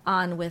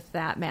on with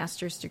that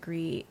master's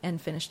degree and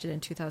finished it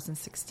in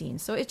 2016.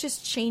 So it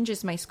just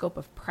changes my scope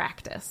of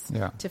practice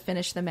to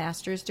finish the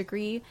master's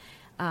degree.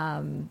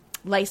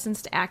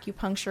 Licensed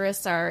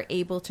acupuncturists are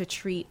able to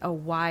treat a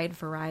wide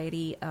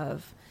variety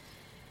of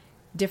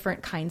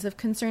different kinds of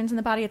concerns in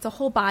the body. It's a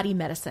whole body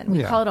medicine.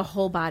 We call it a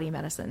whole body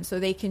medicine. So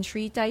they can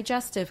treat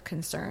digestive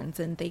concerns,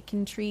 and they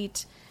can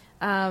treat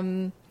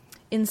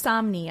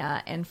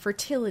insomnia and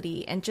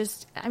fertility, and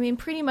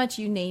pretty much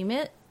you name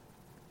it.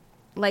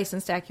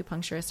 Licensed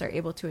acupuncturists are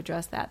able to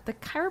address that. The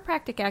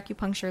chiropractic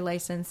acupuncture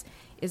license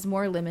is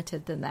more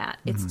limited than that.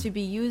 Mm-hmm. It's to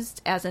be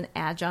used as an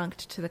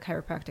adjunct to the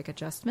chiropractic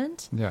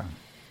adjustment. Yeah.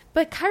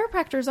 But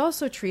chiropractors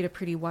also treat a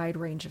pretty wide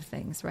range of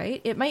things,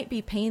 right? It might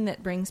be pain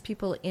that brings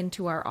people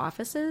into our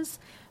offices,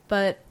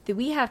 but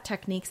we have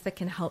techniques that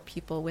can help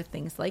people with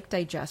things like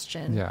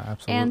digestion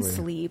and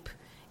sleep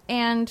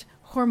and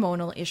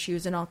hormonal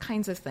issues and all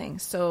kinds of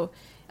things. So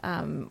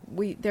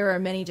there are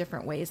many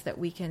different ways that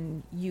we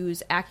can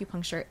use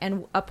acupuncture,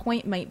 and a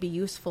point might be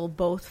useful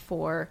both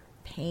for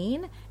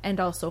pain and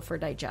also for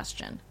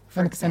digestion,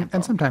 for example.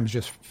 And sometimes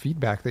just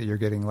feedback that you're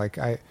getting. Like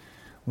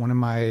one of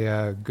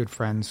my good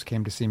friends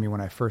came to see me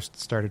when I first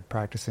started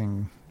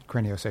practicing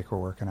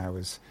craniosacral work, and I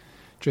was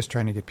just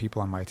trying to get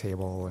people on my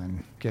table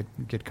and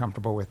get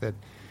comfortable with it.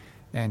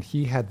 And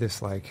he had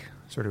this like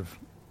sort of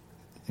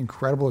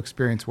incredible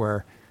experience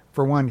where,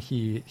 for one,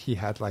 he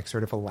had like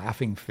sort of a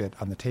laughing fit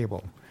on the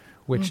table,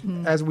 which,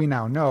 as we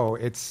now know,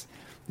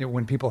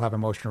 when people have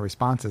emotional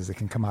responses, it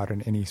can come out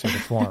in any sort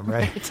of form,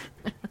 right?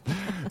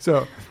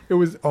 So it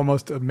was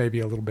almost maybe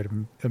a little bit of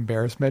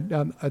embarrassment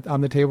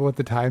on the table at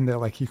the time that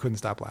like he couldn't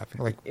stop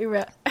laughing. Like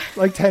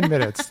like 10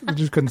 minutes. I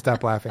just couldn't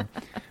stop laughing.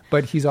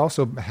 But he's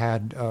also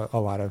had a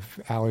lot of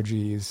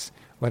allergies,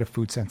 a lot of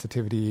food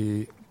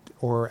sensitivity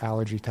or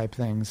allergy type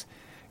things.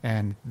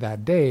 And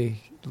that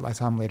day, I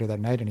saw him later that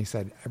night, and he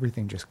said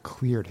everything just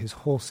cleared. His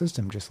whole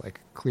system just like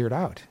cleared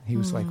out. He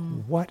was like,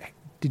 what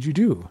did you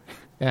do?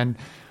 And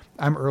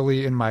I'm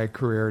early in my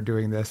career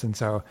doing this. And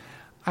so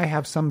I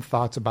have some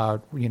thoughts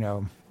about,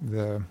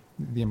 the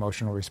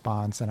emotional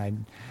response.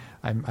 And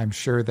I'm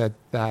sure that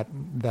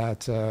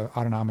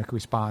autonomic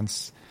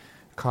response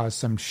caused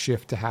some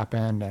shift to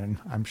happen. And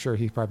I'm sure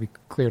he probably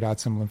cleared out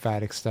some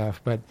lymphatic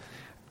stuff. But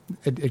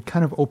it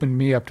kind of opened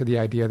me up to the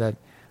idea that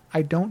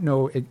I don't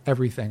know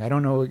everything. I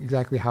don't know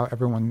exactly how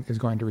everyone is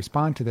going to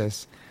respond to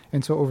this.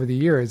 And so over the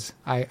years,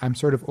 I'm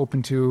sort of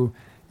open to,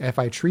 if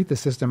I treat the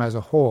system as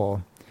a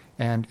whole,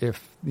 and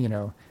if,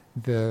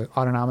 the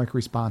autonomic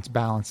response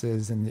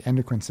balances and the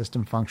endocrine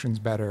system functions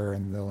better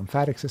and the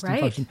lymphatic system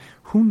functions,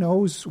 who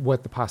knows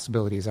what the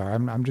possibilities are?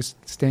 I'm just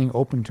staying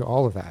open to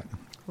all of that.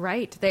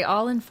 Right. They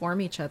all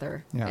inform each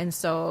other. Yeah. And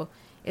so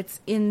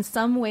it's, in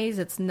some ways,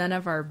 it's none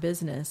of our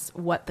business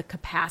what the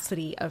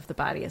capacity of the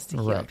body is to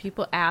heal. Right.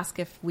 People ask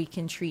if we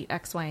can treat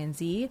X, Y, and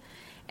Z.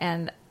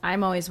 And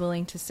I'm always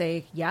willing to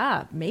say,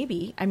 yeah,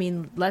 maybe. I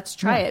mean, let's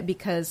try it,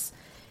 because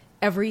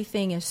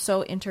everything is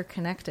so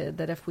interconnected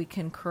that if we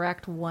can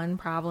correct one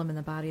problem in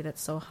the body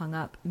that's so hung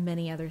up,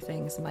 many other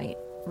things might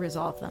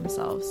resolve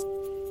themselves.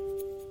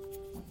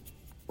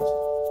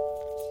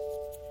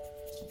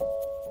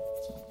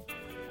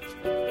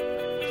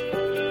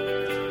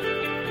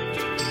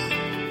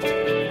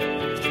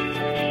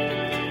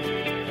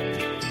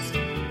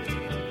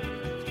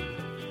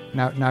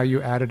 Now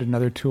you added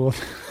another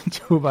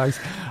toolbox.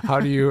 How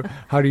do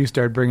you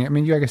start bringing? I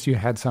mean, I guess you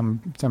had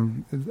some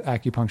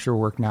acupuncture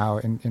work now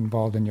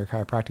involved in your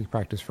chiropractic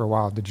practice for a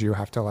while. Did you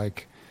have to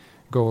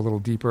go a little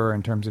deeper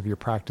in terms of your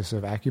practice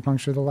of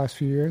acupuncture the last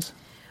few years?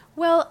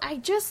 Well,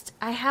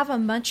 I have a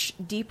much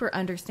deeper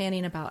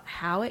understanding about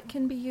how it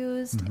can be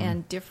used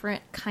and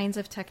different kinds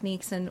of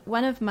techniques. And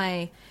one of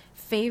my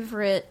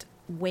favorite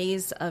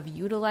ways of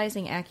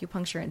utilizing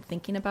acupuncture and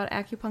thinking about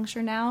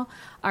acupuncture now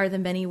are the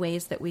many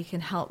ways that we can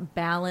help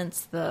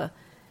balance the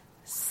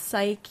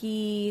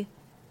psyche,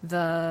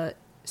 the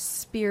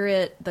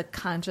spirit, the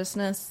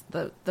consciousness.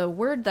 The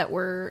word that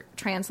we're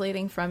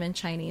translating from in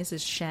Chinese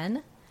is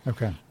Shen.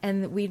 Okay.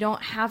 And we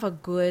don't have a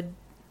good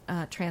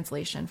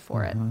translation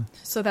for it.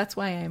 So that's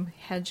why I'm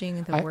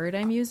hedging the word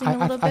I'm using a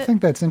little bit. I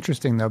think that's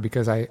interesting, though,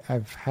 because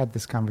I've had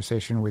this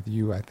conversation with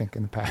you, I think,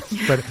 in the past,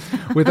 but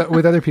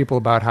with other people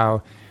about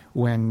how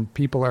when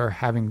people are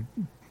having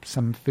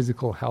some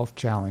physical health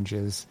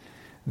challenges,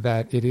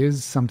 that it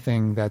is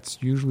something that's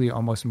usually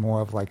almost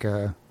more of like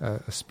a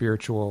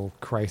spiritual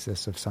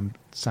crisis of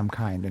some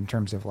kind, in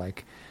terms of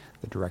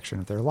the direction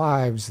of their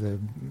lives, the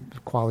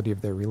quality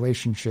of their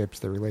relationships,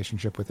 their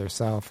relationship with their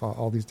self,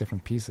 all these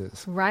different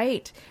pieces.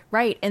 Right.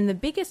 And the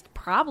biggest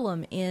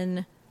problem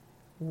in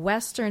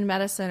Western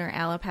medicine or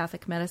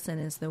allopathic medicine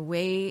is the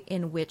way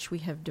in which we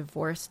have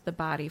divorced the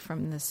body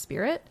from the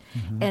spirit,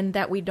 and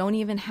that we don't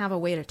even have a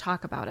way to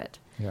talk about it.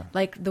 Yeah.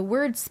 The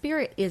word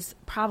spirit is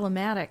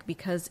problematic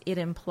because it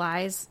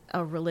implies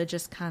a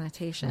religious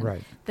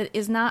connotation that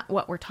is not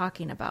what we're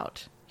talking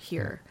about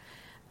here.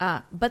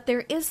 But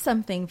there is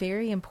something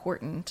very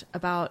important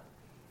about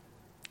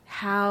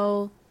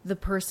how the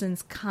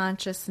person's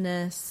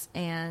consciousness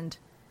and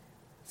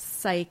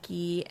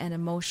psyche and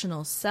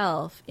emotional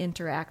self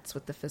interacts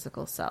with the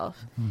physical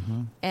self.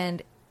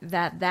 And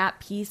that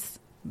piece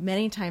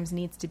many times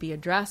needs to be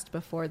addressed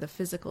before the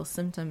physical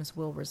symptoms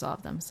will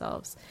resolve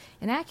themselves.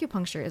 And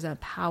acupuncture is a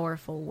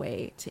powerful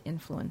way to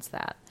influence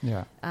that.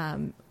 Yeah.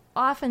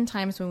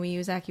 Oftentimes when we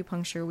use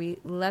acupuncture, we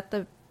let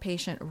the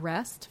patient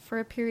rest for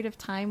a period of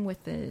time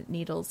with the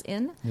needles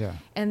in,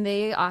 and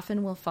they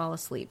often will fall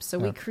asleep. So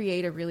we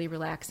create a really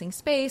relaxing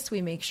space.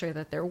 We make sure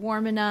that they're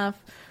warm enough.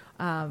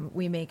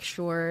 We make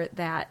sure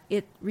that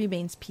it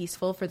remains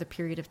peaceful for the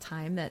period of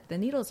time that the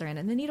needles are in.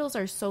 And the needles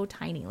are so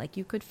tiny.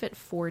 You could fit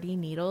 40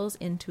 needles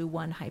into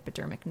one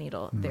hypodermic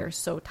needle. They're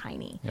so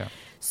tiny. Yeah.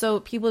 So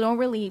people don't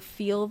really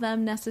feel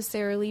them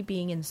necessarily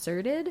being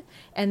inserted,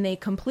 and they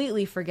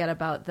completely forget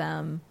about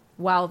them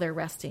while they're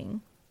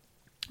resting.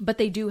 But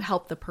they do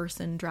help the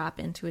person drop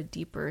into a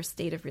deeper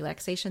state of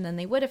relaxation than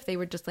they would if they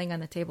were just laying on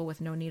the table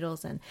with no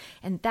needles. And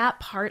that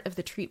part of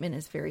the treatment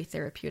is very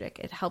therapeutic.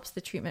 It helps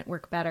the treatment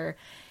work better.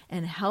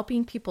 And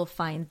helping people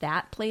find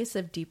that place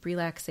of deep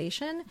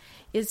relaxation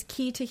is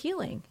key to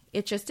healing.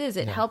 It just is.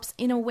 It helps.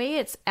 In a way,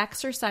 it's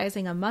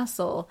exercising a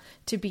muscle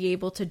to be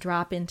able to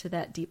drop into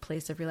that deep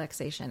place of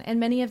relaxation. And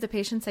many of the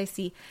patients I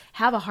see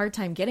have a hard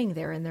time getting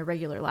there in their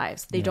regular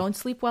lives. They don't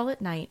sleep well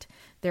at night.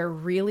 They're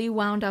really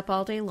wound up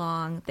all day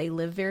long. They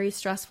live very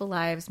stressful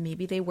lives.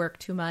 Maybe they work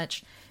too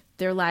much.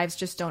 Their lives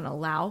just don't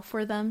allow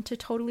for them to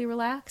totally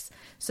relax.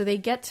 So they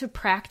get to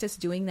practice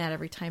doing that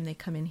every time they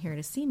come in here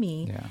to see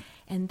me. Yeah.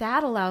 And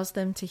that allows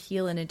them to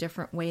heal in a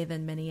different way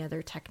than many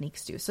other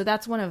techniques do. So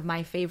that's one of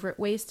my favorite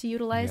ways to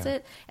utilize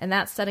it. And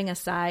that's setting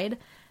aside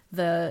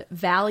the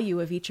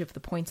value of each of the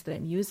points that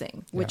I'm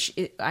using, which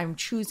I'm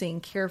choosing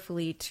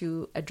carefully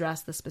to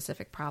address the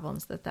specific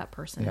problems that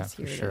person is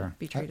here to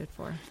be treated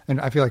for.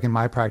 And I feel like in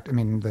my practice, I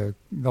mean,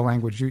 the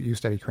language you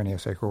study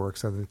craniosacral work,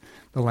 so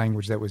the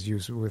language that was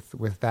used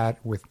with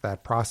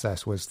that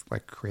process was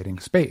like creating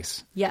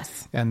space.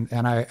 Yes. And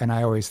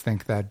I always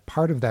think that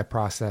part of that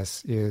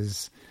process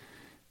is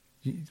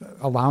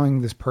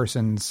allowing this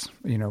person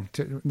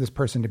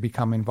to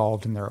become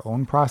involved in their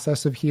own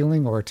process of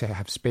healing, or to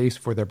have space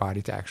for their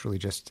body to actually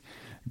just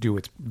do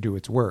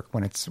its work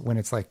when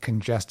it's like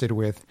congested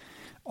with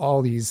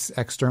all these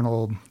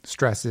external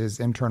stresses,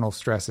 internal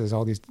stresses,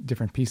 all these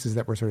different pieces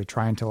that we're sort of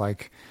trying to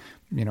like,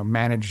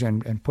 manage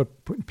and put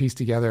piece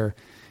together.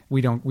 We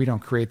don't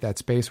create that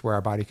space where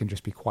our body can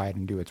just be quiet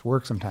and do its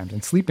work sometimes.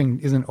 And sleeping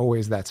isn't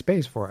always that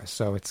space for us.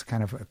 So it's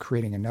kind of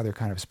creating another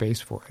kind of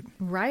space for it.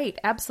 Right.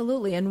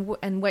 Absolutely. And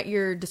what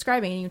you're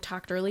describing, and you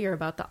talked earlier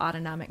about the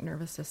autonomic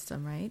nervous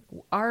system, right?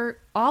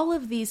 All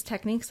of these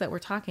techniques that we're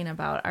talking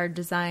about are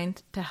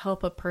designed to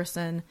help a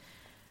person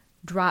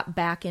drop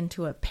back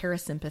into a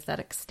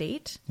parasympathetic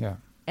state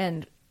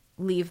and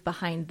leave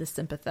behind the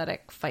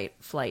sympathetic fight,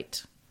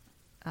 flight,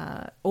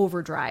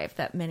 overdrive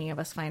that many of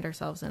us find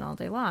ourselves in all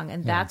day long.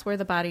 And that's where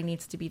the body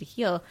needs to be to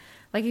heal.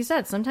 Like you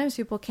said, sometimes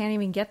people can't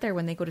even get there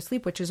when they go to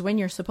sleep, which is when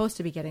you're supposed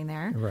to be getting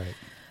there. Right.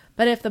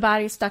 But if the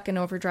body's stuck in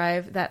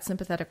overdrive, that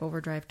sympathetic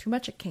overdrive too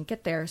much, it can't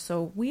get there.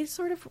 So we're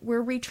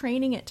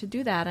retraining it to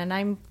do that. And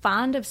I'm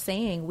fond of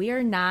saying we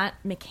are not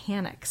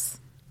mechanics.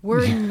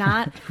 We're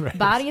not, right.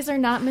 Bodies are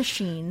not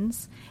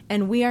machines,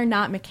 and we are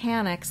not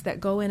mechanics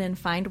that go in and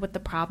find what the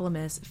problem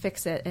is,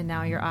 fix it, and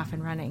now you're off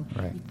and running.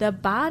 Right. The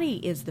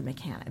body is the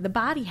mechanic. The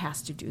body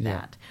has to do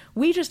that.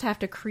 We just have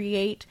to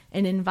create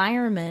an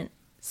environment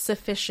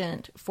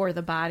sufficient for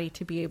the body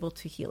to be able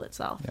to heal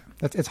itself.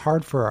 Yeah. It's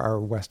hard for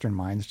our Western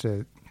minds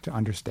to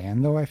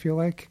understand, though, I feel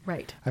like.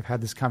 Right. I've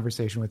had this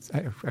conversation with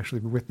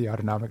the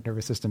autonomic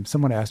nervous system.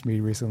 Someone asked me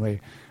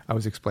recently, I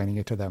was explaining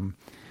it to them,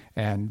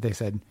 and they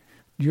said,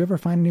 do you ever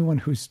find anyone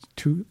who's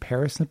too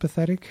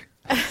parasympathetic?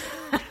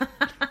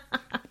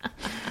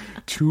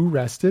 Too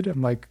rested?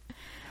 I'm like,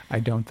 I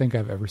don't think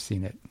I've ever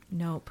seen it.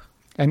 Nope.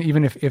 And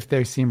even if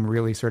they seem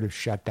really sort of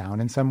shut down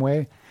in some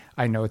way,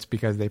 I know it's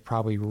because they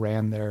probably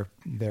ran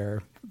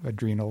their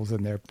adrenals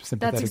and their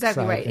sympathetic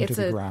side into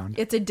the ground.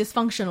 It's a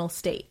dysfunctional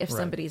state if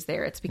somebody's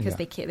there. It's because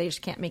they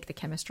just can't make the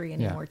chemistry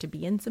anymore to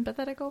be in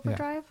sympathetic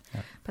overdrive.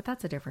 Yeah. But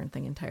that's a different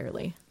thing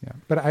entirely. Yeah.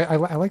 But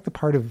I like the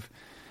part of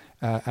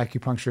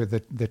acupuncture,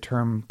 the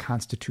term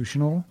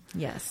constitutional,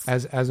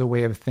 as a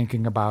way of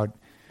thinking about.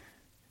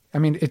 I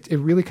mean, it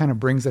really kind of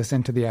brings us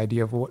into the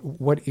idea of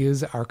what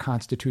is our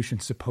constitution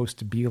supposed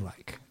to be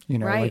like.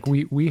 Like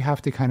we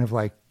have to kind of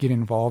like get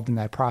involved in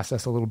that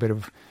process a little bit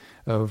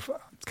of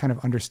kind of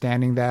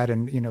understanding that,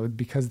 and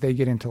because they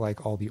get into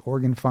like all the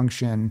organ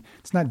function,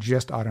 it's not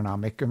just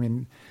autonomic. I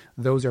mean,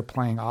 those are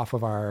playing off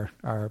of our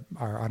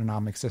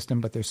autonomic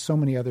system, but there's so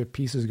many other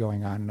pieces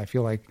going on, and I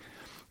feel like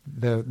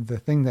the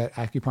thing that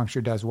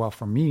acupuncture does well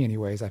for me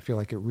anyways, I feel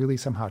like it really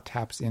somehow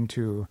taps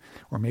into,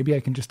 or maybe I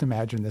can just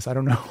imagine this, I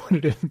don't know what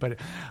it is, but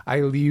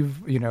I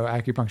leave,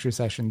 acupuncture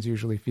sessions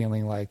usually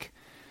feeling like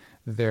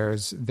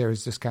there's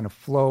this kind of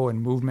flow and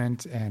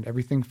movement, and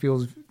everything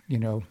feels, I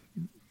don't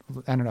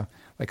know,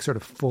 like sort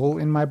of full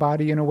in my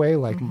body in a way,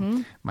 like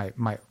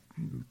my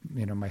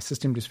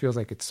system just feels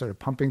like it's sort of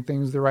pumping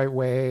things the right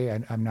way,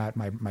 and I'm not,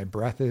 my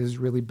breath is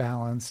really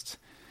balanced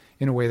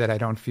in a way that I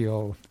don't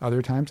feel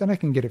other times. And I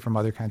can get it from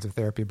other kinds of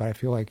therapy, but I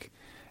feel like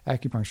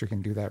acupuncture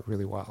can do that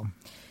really well.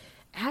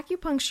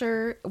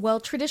 Acupuncture,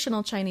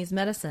 traditional Chinese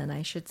medicine,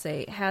 I should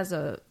say, has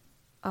a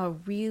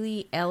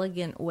really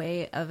elegant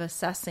way of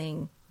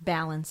assessing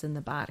balance in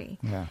the body.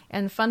 Yeah.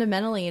 And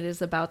fundamentally, it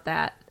is about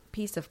that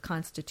piece of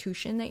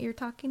constitution that you're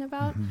talking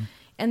about. Mm-hmm.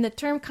 And the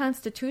term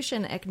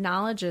constitution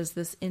acknowledges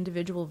this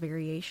individual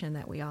variation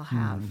that we all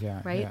have,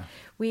 right?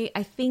 Yeah.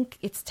 I think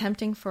it's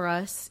tempting for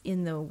us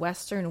in the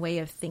Western way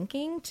of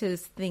thinking to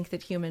think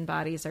that human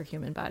bodies are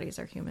human bodies,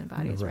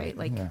 right?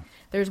 Like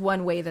there's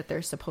one way that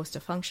they're supposed to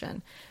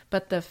function.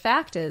 But the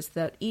fact is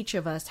that each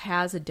of us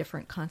has a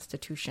different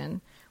constitution.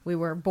 We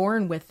were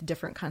born with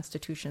different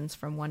constitutions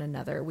from one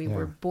another. We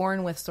were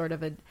born with sort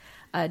of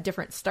a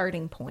different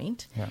starting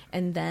point. Yeah.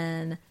 And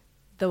then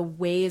the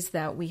ways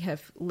that we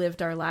have lived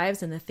our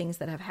lives and the things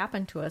that have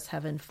happened to us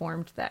have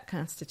informed that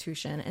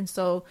constitution. And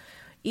so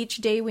each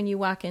day when you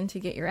walk in to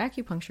get your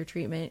acupuncture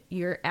treatment,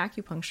 your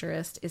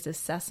acupuncturist is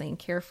assessing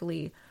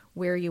carefully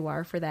where you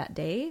are for that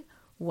day,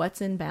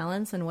 what's in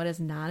balance and what is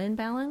not in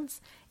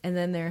balance. And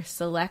then they're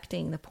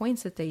selecting the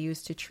points that they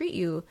use to treat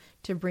you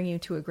to bring you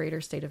to a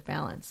greater state of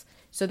balance.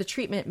 So the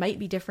treatment might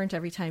be different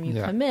every time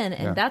you come in,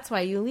 and that's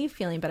why you leave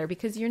feeling better,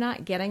 because you're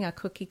not getting a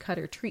cookie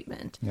cutter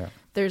treatment. Yeah.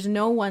 There's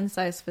no one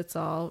size fits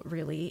all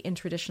really in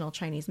traditional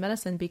Chinese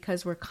medicine,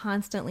 because we're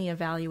constantly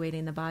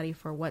evaluating the body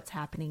for what's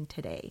happening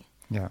today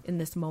in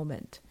this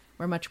moment.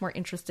 We're much more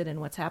interested in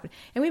what's happening.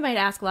 And we might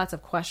ask lots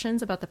of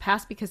questions about the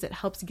past because it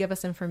helps give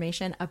us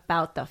information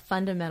about the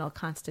fundamental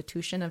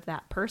constitution of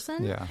that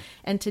person. Yeah.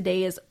 And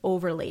today is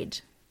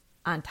overlaid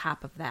on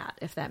top of that,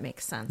 if that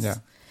makes sense. Yeah.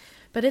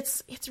 But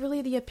it's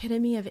really the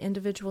epitome of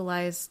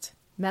individualized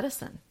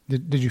medicine.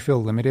 Did you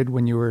feel limited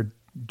when you were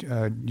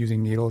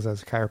using needles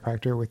as a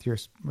chiropractor with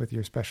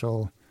your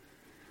special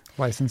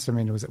license? I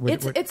mean,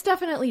 it's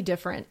definitely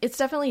different. It's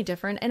definitely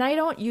different. And I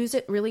don't use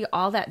it really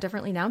all that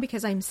differently now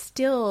because I'm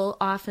still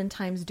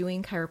oftentimes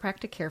doing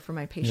chiropractic care for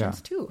my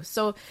patients too.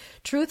 So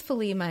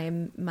truthfully,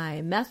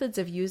 my methods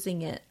of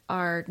using it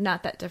are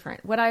not that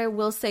different. What I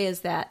will say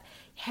is that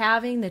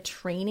having the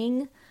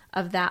training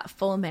of that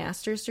full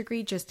master's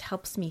degree just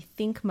helps me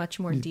think much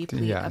more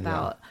deeply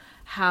about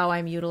how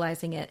I'm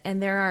utilizing it.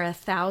 And there are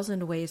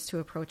 1,000 ways to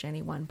approach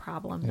any one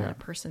problem that a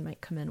person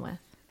might come in with.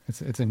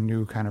 It's a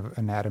new kind of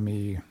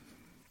anatomy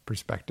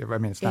perspective. I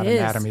mean, it's not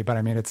anatomy, but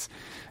I mean, it's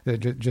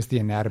just the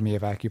anatomy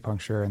of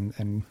acupuncture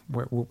and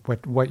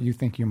what you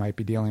think you might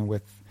be dealing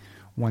with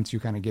once you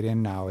kind of get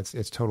in now.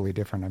 It's totally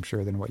different, I'm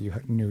sure, than what you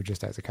knew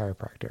just as a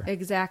chiropractor.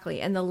 Exactly.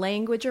 And the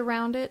language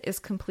around it is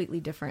completely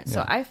different.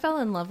 So I fell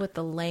in love with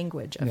the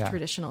language of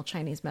traditional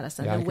Chinese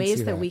medicine, the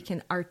ways that we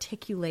can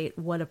articulate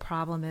what a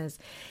problem is.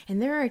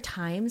 And there are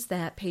times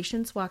that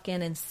patients walk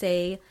in and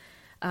say,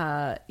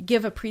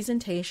 give a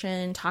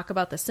presentation, talk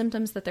about the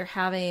symptoms that they're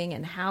having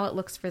and how it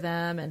looks for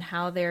them and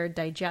how their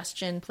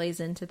digestion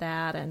plays into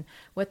that and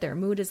what their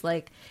mood is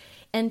like.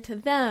 And to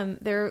them,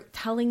 they're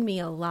telling me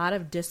a lot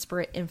of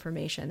disparate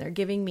information. They're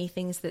giving me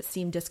things that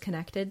seem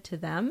disconnected to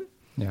them.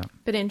 Yeah.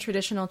 But in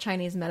traditional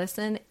Chinese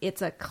medicine,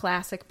 it's a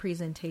classic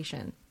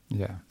presentation.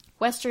 Yeah.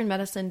 Western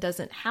medicine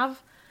doesn't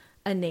have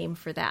a name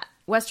for that.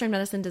 Western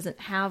medicine doesn't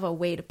have a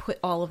way to put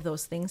all of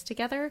those things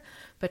together,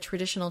 but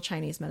traditional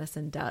Chinese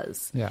medicine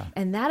does. Yeah.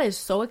 And that is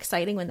so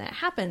exciting when that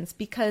happens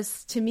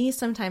because to me,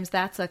 sometimes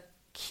that's a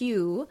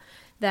cue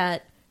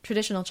that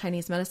traditional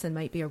Chinese medicine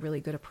might be a really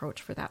good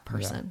approach for that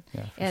person.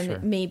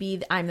 And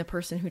maybe I'm the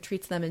person who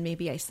treats them and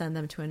maybe I send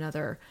them to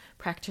another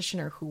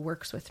practitioner who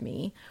works with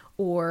me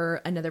or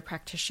another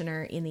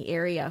practitioner in the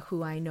area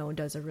who I know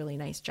does a really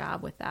nice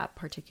job with that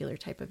particular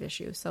type of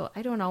issue. So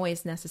I don't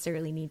always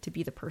necessarily need to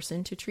be the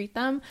person to treat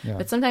them,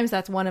 but sometimes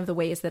that's one of the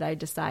ways that I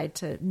decide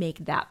to make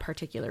that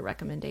particular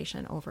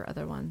recommendation over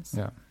other ones.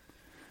 Yeah.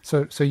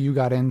 So you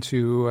got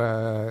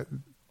into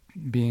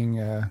being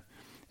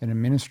an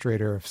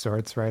administrator of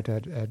sorts, right,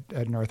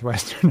 at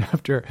Northwestern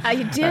after.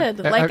 I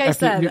did, I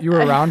said. You were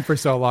around for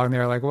so long,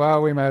 they're like,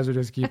 well, we might as well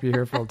just keep you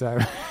here full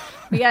time.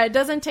 Yeah, it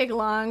doesn't take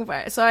long.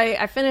 But, so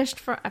I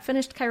finished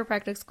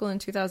chiropractic school in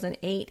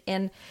 2008,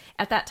 and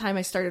at that time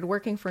I started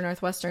working for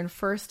Northwestern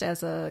first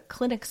as a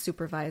clinic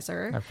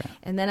supervisor,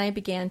 and then I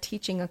began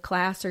teaching a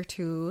class or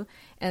two,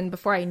 and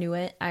before I knew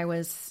it, I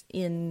was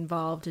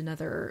involved in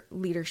other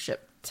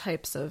leadership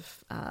types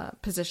of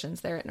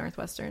positions there at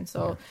Northwestern.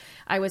 So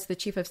I was the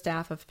chief of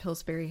staff of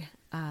Pillsbury,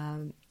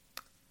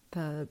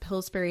 the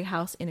Pillsbury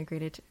House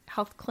Integrated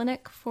Health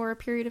Clinic for a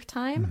period of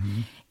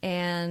time.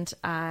 And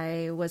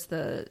I was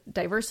the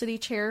diversity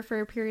chair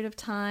for a period of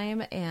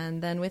time.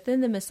 And then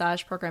within the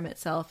massage program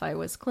itself, I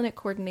was clinic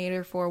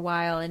coordinator for a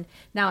while. And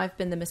now I've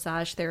been the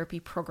massage therapy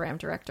program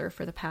director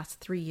for the past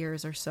 3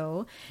 years or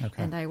so.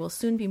 And I will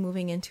soon be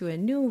moving into a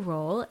new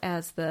role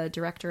as the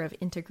director of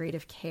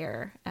integrative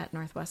care at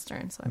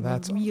Northwestern. So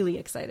I'm really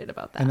excited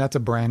about that. And that's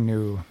a brand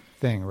new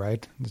thing,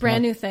 right?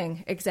 Brand new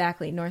thing.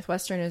 Exactly.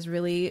 Northwestern is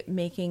really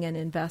making an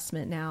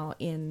investment now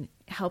in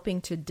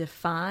helping to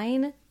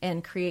define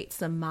and create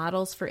some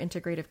models for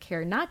integrative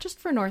care, not just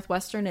for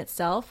Northwestern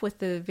itself with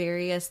the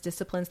various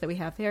disciplines that we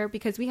have there,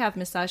 because we have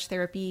massage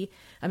therapy,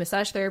 a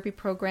massage therapy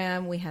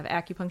program, we have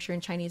acupuncture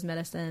and Chinese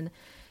medicine,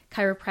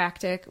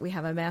 chiropractic, we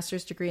have a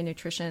master's degree in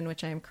nutrition,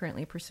 which I am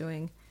currently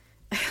pursuing.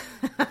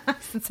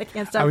 Since I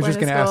can't stop. I was just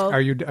going to ask,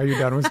 are you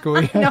done with school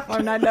yet? No,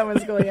 I'm not done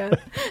with school yet.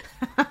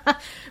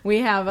 We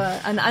have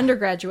an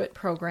undergraduate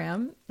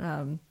program,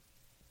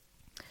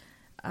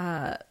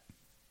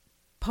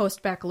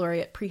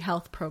 post-baccalaureate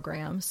pre-health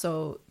program,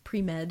 so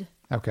pre-med.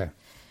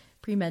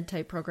 Pre-med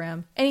type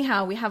program.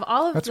 Anyhow, we have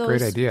all of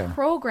those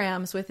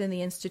programs within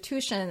the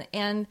institution,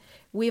 and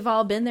we've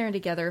all been there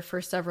together for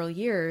several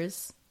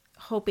years,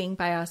 hoping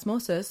by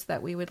osmosis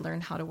that we would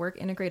learn how to work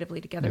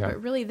integratively together.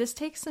 But really, this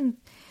takes some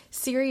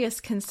serious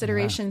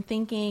consideration,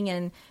 thinking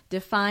and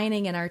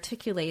defining and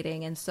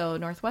articulating. And so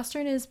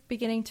Northwestern is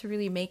beginning to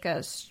really make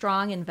a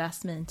strong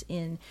investment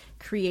in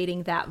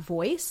creating that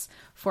voice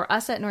for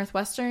us at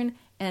Northwestern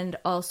and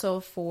also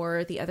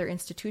for the other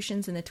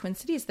institutions in the Twin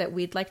Cities that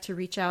we'd like to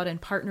reach out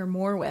and partner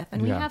more with.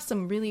 And we have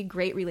some really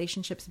great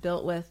relationships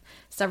built with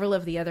several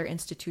of the other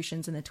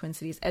institutions in the Twin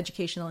Cities,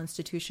 educational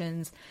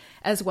institutions,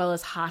 as well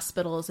as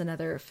hospitals and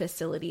other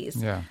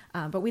facilities.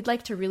 But we'd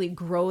like to really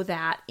grow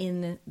that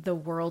in the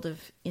world of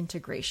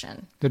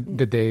integration.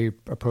 Did they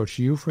approach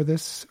you for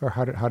this, or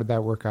how did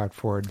that work out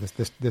for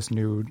this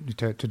new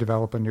to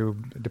develop a new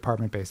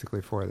department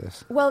basically for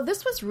this? Well,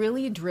 this was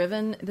really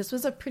driven. This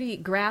was a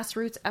pretty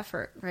grassroots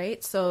effort,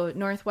 right? So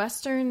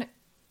Northwestern,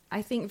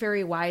 I think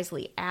very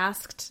wisely,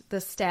 asked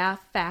the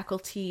staff,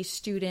 faculty,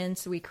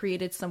 students. We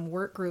created some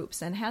work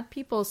groups and had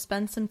people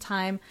spend some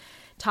time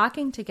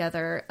talking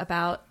together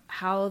about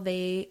how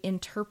they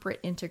interpret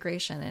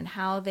integration and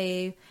how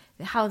they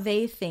how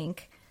they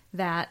think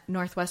that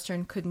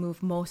Northwestern could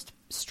move most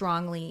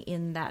strongly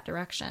in that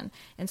direction.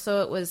 And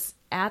so it was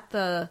at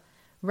the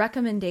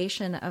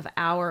recommendation of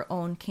our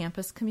own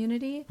campus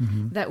community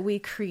that we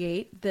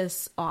create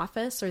this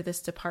office or this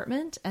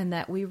department, and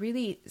that we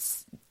really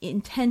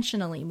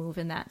intentionally move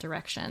in that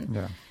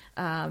direction.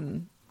 Yeah.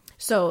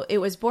 So it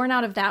was born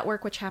out of that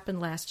work, which happened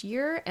last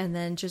year. And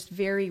then just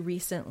very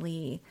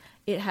recently,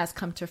 it has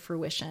come to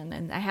fruition.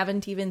 And I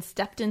haven't even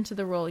stepped into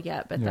the role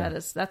yet, but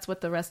that's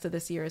what the rest of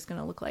this year is going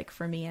to look like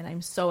for me. And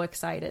I'm so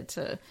excited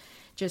to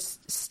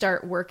just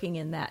start working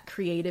in that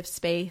creative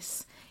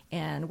space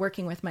and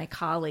working with my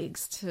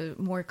colleagues to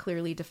more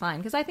clearly define.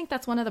 Because I think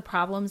that's one of the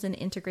problems in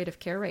integrative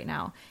care right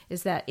now,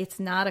 is that it's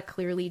not a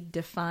clearly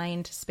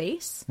defined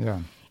space.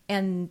 Yeah.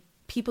 And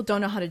people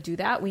don't know how to do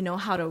that. We know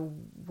how to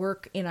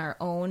work in our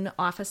own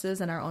offices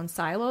and our own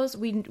silos.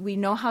 We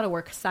know how to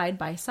work side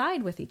by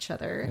side with each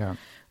other. Yeah.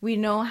 We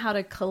know how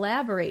to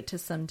collaborate to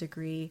some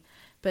degree.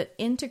 But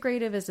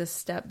integrative is a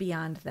step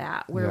beyond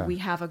that, where we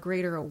have a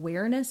greater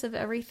awareness of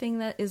everything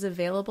that is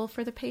available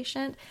for the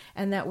patient,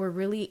 and that we're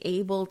really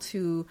able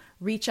to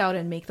reach out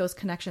and make those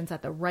connections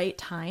at the right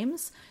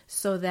times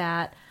so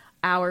that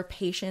our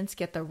patients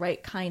get the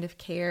right kind of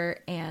care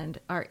and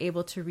are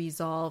able to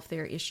resolve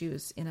their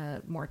issues in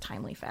a more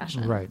timely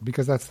fashion. Right,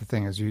 because that's the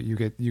thing, is you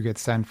get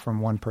sent from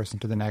one person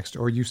to the next,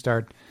 or you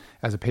start,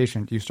 as a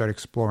patient, you start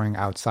exploring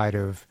outside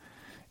of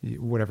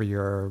whatever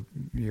your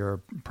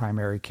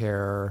primary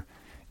care,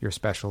 your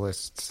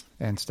specialists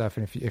and stuff.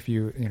 And if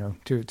you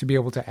to be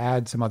able to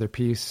add some other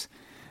piece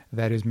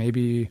that is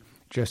maybe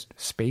just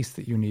space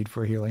that you need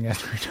for healing,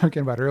 as we were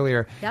talking about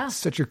earlier,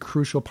 such a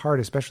crucial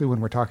part, especially when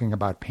we're talking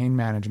about pain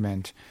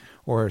management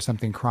or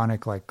something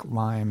chronic like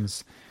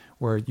Lyme's,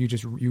 where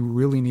you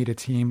really need a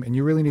team, and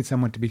you really need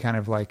someone to be kind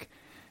of like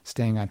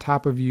staying on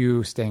top of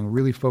you, staying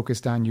really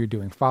focused on you,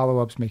 doing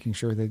follow-ups, making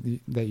sure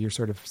that you're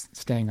sort of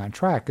staying on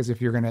track. Because if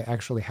you're going to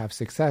actually have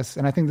success,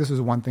 and I think this is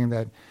one thing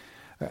that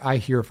I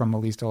hear from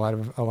at least a lot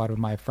of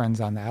my friends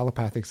on the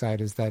allopathic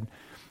side, is that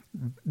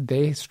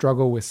they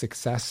struggle with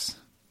success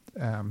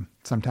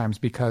sometimes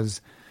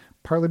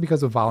partly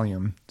because of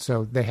volume.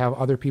 So they have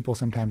other people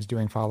sometimes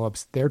doing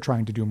follow-ups. They're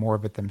trying to do more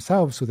of it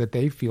themselves so that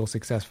they feel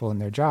successful in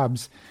their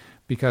jobs,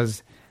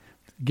 because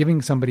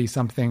giving somebody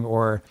something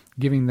or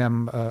giving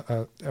them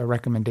a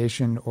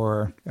recommendation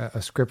or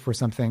a script for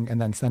something and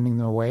then sending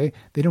them away,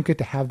 they don't get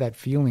to have that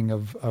feeling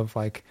of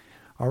like,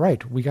 all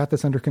right, we got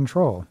this under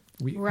control.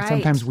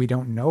 Sometimes we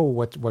don't know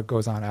what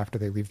goes on after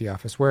they leave the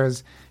office.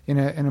 Whereas in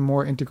a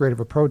more integrative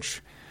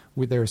approach,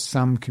 there's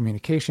some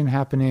communication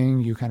happening.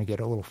 You kind of get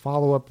a little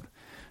follow-up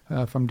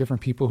from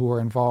different people who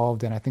are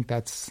involved. And I think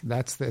I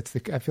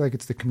feel like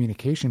it's the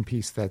communication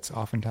piece that's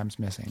oftentimes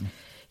missing.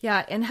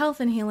 Yeah. And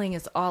health and healing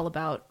is all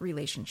about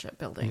relationship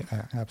building.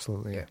 Yeah,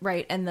 absolutely.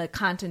 Right. And the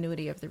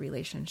continuity of the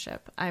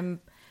relationship.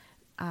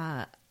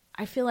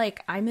 I feel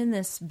like I'm in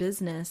this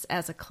business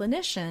as a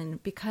clinician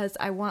because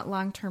I want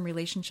long-term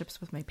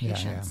relationships with my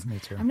patients. Yeah, me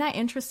too. I'm not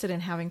interested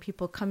in having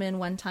people come in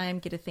one time,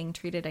 get a thing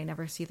treated, I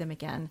never see them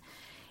again.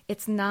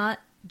 It's not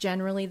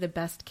generally the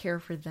best care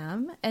for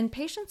them. And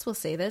patients will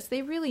say this.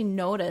 They really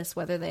notice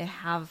whether they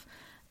have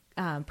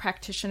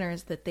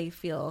practitioners that they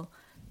feel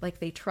like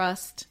they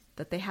trust,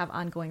 that they have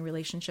ongoing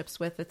relationships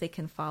with, that they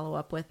can follow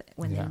up with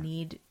when they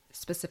need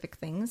specific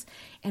things.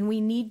 And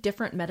we need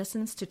different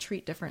medicines to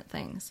treat different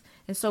things.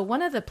 And so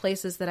one of the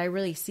places that I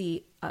really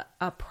see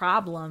a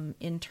problem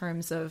in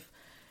terms of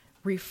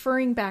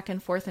referring back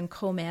and forth and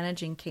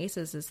co-managing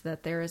cases is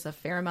that there is a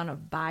fair amount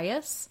of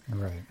bias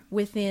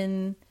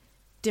within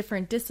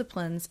different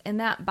disciplines.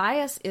 And that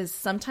bias is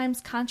sometimes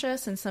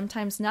conscious and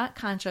sometimes not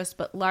conscious,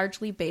 but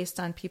largely based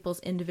on people's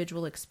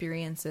individual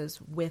experiences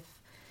with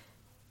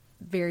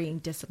varying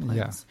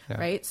disciplines,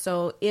 right?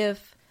 So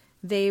if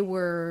they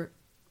were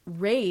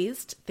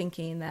raised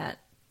thinking that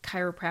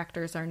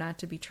chiropractors are not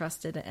to be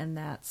trusted and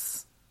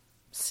that's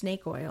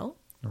snake oil,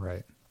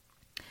 right,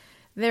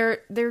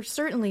 they're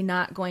certainly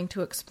not going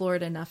to explore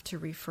it enough to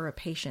refer a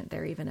patient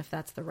there, even if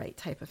that's the right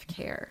type of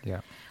care.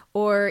 Yeah.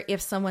 Or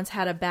if someone's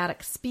had a bad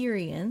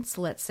experience,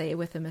 let's say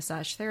with a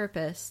massage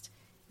therapist,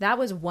 that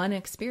was one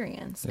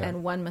experience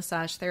and one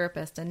massage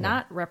therapist, and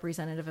not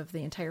representative of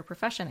the entire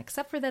profession,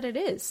 except for that it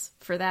is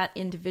for that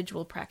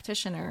individual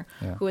practitioner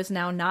who is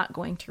now not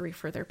going to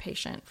refer their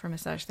patient for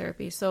massage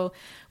therapy. So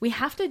we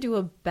have to do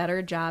a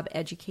better job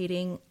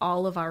educating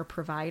all of our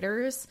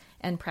providers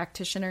and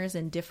practitioners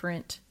in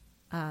different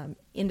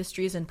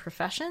industries and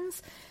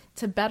professions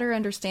to better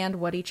understand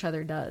what each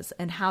other does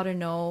and how to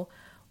know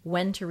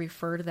when to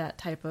refer to that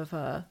type of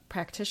a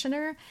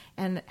practitioner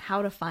and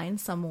how to find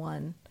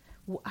someone.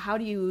 How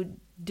do you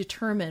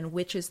determine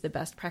which is the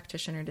best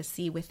practitioner to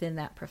see within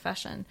that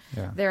profession?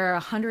 Yeah. There are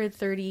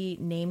 130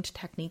 named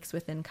techniques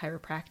within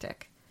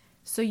chiropractic.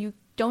 So you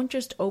don't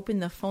just open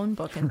the phone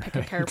book and pick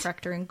a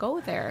chiropractor and go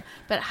there.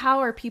 But how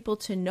are people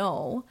to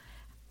know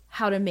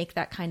how to make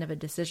that kind of a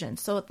decision?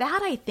 So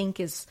that, I think,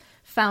 is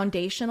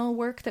foundational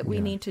work that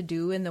we need to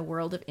do in the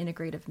world of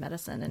integrative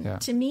medicine.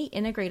 And to me,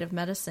 integrative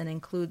medicine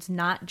includes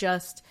not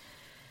just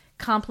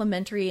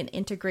complementary and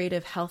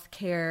integrative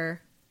healthcare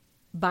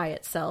by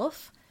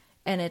itself.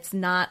 And it's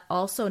not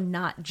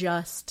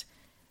just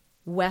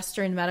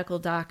Western medical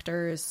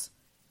doctors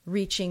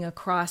reaching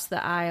across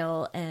the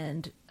aisle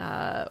and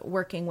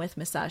working with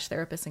massage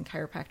therapists and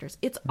chiropractors.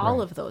 It's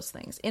all of those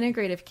things.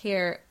 Integrative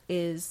care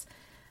is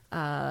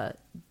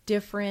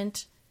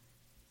different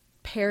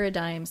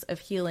paradigms of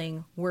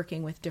healing,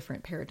 working with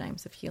different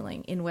paradigms of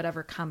healing in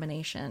whatever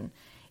combination.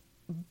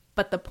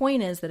 But the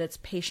point is that it's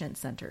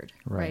patient-centered,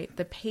 right?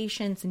 The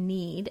patient's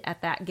need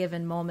at that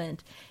given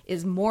moment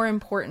is more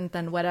important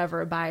than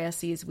whatever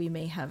biases we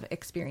may have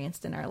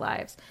experienced in our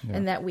lives. Yeah.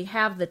 And that we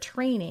have the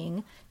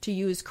training to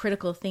use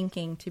critical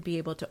thinking to be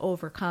able to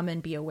overcome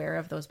and be aware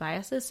of those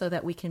biases so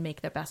that we can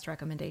make the best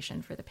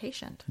recommendation for the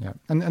patient. Yeah,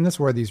 and this is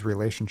where these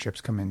relationships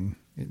come in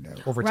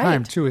over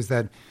time, too, is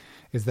that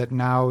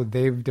now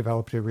they've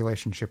developed a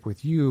relationship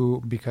with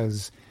you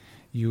because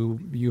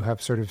you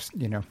have sort of,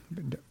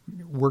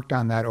 worked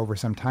on that over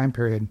some time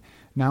period.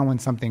 Now when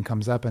something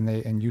comes up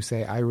and you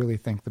say, I really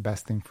think the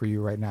best thing for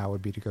you right now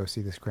would be to go see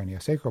this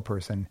craniosacral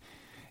person,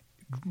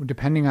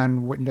 depending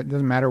on what, it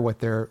doesn't matter what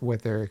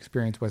their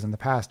experience was in the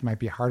past, it might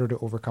be harder to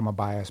overcome a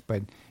bias.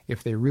 But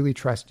if they really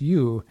trust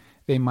you,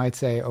 they might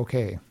say,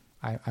 okay,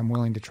 I'm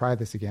willing to try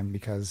this again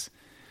because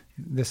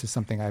this is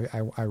something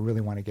I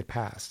really want to get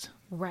past.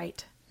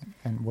 Right.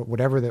 And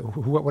whatever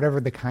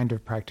the kind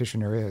of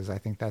practitioner is, I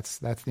think that's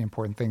the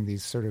important thing.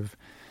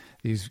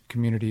 These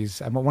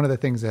communities. One of the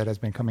things that has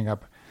been coming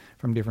up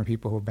from different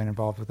people who have been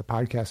involved with the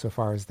podcast so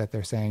far is that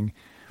they're saying,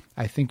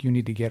 I think you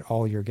need to get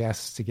all your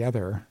guests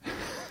together,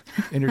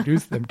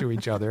 introduce them to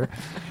each other,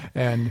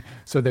 and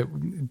so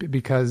that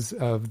because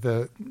of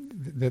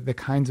the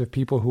kinds of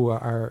people who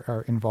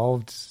are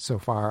involved so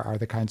far are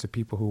the kinds of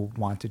people who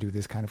want to do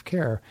this kind of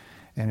care,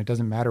 and it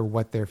doesn't matter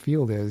what their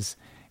field is.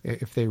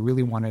 If they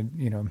really want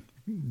to,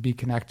 be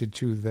connected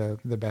to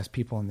the best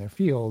people in their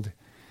field,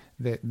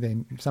 that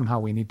then somehow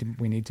we need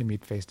to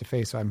meet face to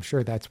face. So I'm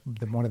sure that's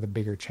one of the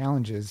bigger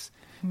challenges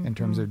in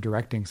terms of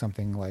directing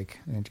something like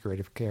an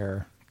integrative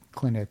care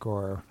clinic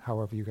or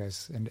however you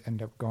guys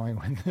end up going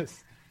with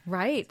this.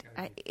 Right.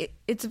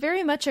 It's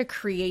very much a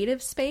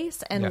creative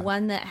space and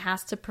one that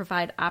has to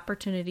provide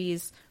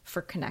opportunities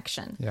for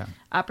connection. Yeah.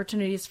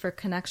 Opportunities for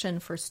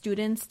connection for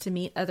students to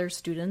meet other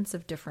students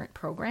of different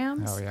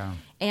programs. Oh, yeah.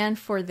 And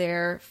for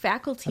their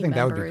faculty members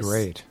that would be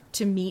great.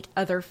 To meet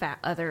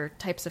other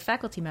types of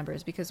faculty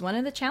members. Because one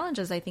of the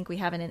challenges I think we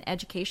have in an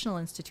educational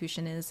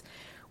institution is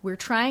we're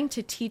trying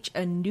to teach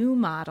a new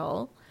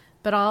model,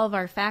 but all of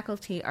our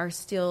faculty are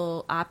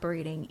still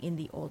operating in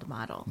the old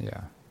model.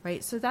 Yeah.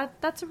 Right. So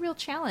that's a real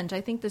challenge. I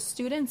think the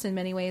students in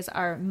many ways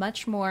are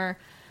much more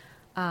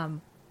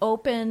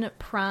open,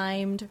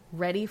 primed,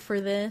 ready for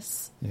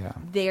this. Yeah.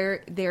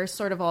 They're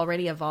sort of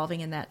already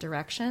evolving in that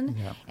direction.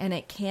 Yeah. And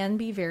it can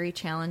be very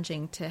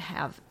challenging to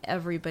have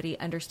everybody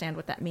understand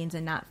what that means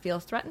and not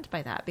feel threatened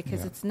by that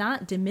because it's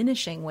not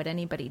diminishing what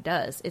anybody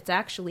does. It's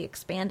actually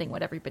expanding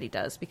what everybody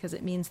does because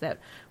it means that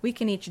we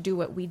can each do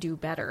what we do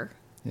better.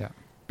 Yeah.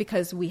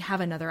 Because we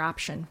have another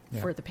option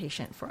for the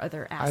patient for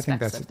other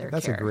aspects of their care. I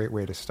think that's a great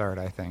way to start,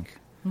 I think.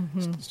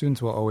 Mm-hmm.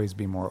 Students will always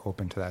be more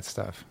open to that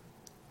stuff.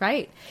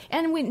 Right.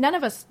 And none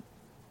of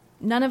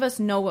us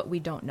know what we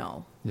don't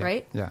know,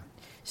 right? Yeah.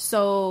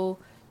 So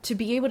to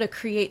be able to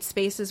create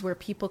spaces where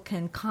people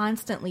can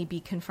constantly be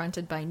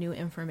confronted by new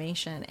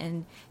information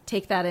and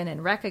take that in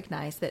and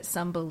recognize that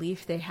some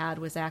belief they had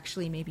was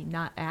actually maybe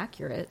not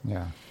accurate.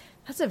 Yeah.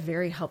 That's a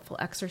very helpful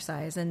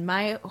exercise. And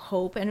my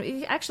hope,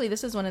 and actually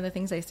this is one of the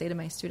things I say to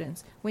my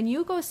students, when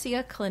you go see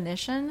a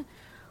clinician,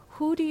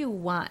 who do you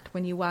want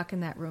when you walk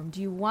in that room?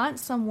 Do you want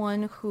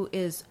someone who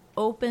is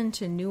open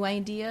to new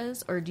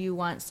ideas, or do you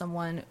want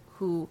someone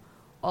who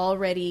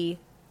already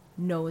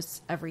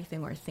knows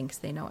everything or thinks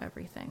they know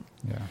everything?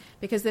 Yeah.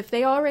 Because if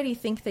they already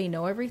think they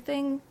know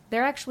everything,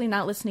 they're actually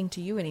not listening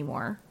to you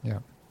anymore. Yeah.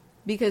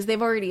 Because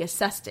they've already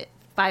assessed it.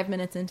 5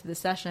 minutes into the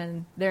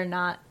session, they're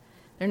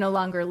no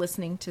longer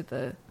listening to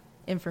the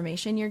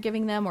information you're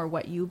giving them or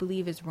what you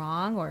believe is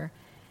wrong or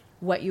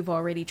what you've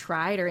already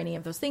tried or any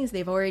of those things.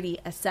 They've already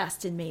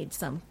assessed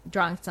and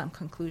drawn some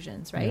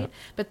conclusions, right? Yeah.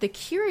 But the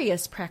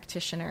curious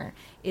practitioner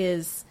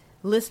is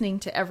listening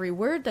to every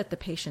word that the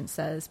patient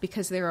says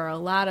because there are a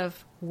lot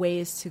of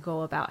ways to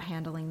go about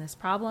handling this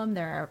problem.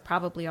 There are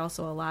probably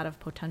also a lot of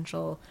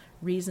potential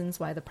reasons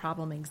why the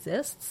problem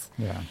exists.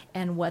 Yeah.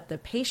 And what the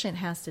patient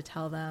has to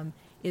tell them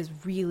is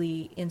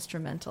really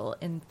instrumental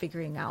in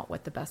figuring out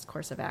what the best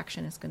course of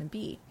action is going to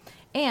be.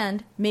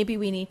 And maybe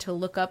we need to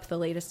look up the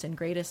latest and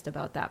greatest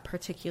about that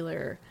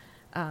particular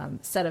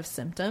set of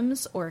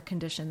symptoms or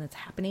condition that's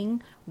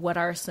happening. What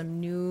are some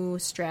new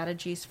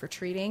strategies for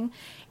treating?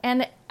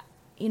 And,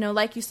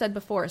 like you said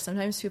before,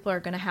 sometimes people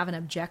are going to have an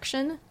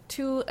objection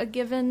to a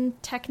given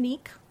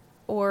technique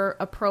or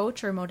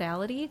approach or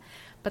modality,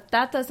 but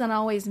that doesn't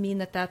always mean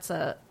that that's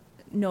a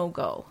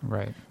no-go.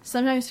 Right.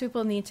 Sometimes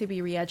people need to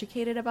be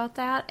re-educated about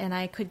that, and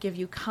I could give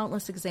you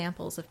countless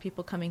examples of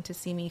people coming to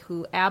see me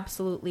who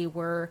absolutely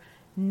were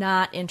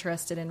not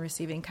interested in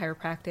receiving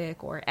chiropractic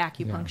or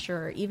acupuncture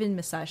or even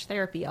massage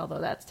therapy, although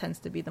that tends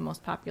to be the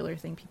most popular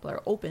thing people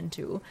are open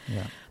to.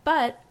 Yeah.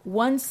 But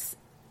once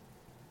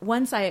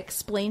I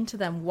explain to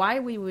them why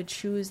we would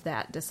choose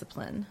that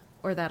discipline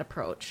or that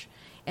approach,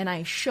 and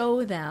I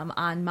show them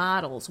on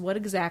models what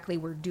exactly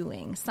we're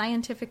doing,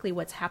 scientifically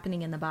what's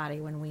happening in the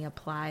body when we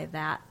apply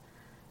that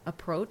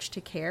approach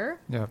to care,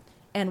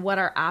 and what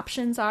our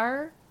options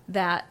are,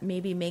 that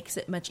maybe makes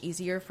it much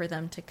easier for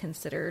them to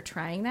consider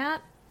trying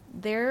that,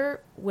 they're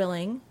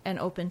willing and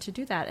open to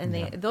do that.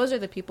 And those are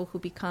the people who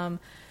become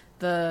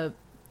the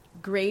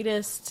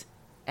greatest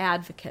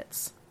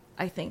advocates,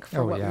 I think,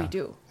 for what we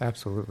do.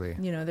 Absolutely.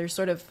 You know, they're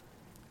sort of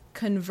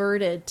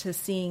converted to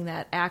seeing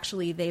that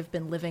actually they've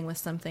been living with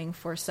something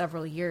for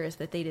several years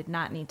that they did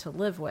not need to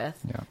live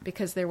with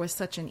because there was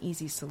such an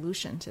easy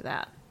solution to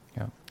that.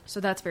 Yeah.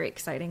 So that's very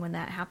exciting when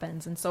that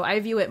happens. And so I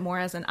view it more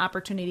as an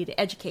opportunity to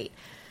educate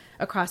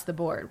across the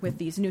board with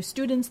these new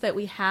students that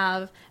we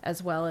have,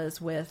 as well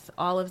as with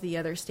all of the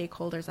other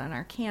stakeholders on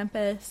our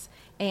campus,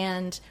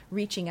 and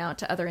reaching out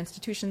to other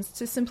institutions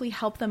to simply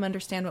help them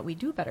understand what we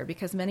do better,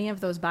 because many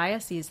of those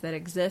biases that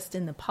exist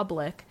in the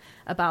public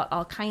about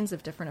all kinds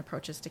of different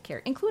approaches to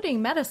care,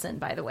 including medicine,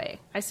 by the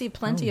way. I see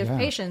plenty of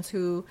patients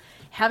who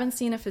haven't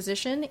seen a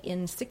physician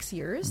in 6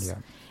 years,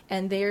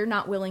 and they're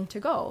not willing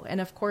to go.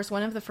 And of course,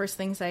 one of the first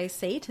things I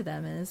say to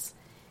them is,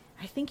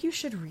 I think you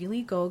should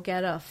really go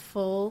get a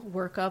full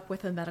workup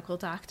with a medical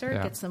doctor,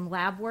 get some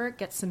lab work,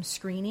 get some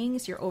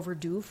screenings. You're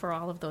overdue for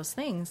all of those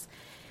things.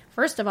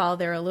 First of all,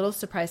 they're a little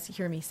surprised to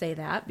hear me say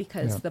that,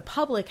 because the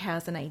public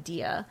has an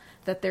idea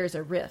that there's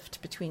a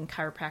rift between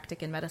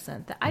chiropractic and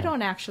medicine that I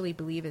don't actually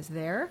believe is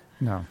there.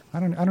 No, I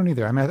don't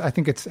either. I mean, I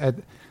think it's,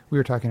 we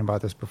were talking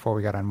about this before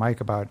we got on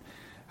mic about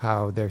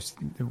how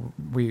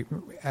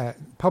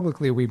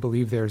publicly we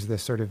believe there's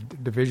this sort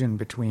of division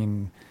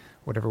between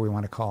whatever we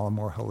want to call a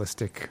more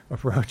holistic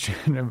approach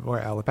and a more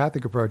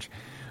allopathic approach.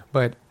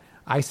 But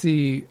I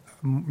see,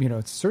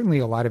 certainly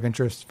a lot of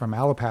interest from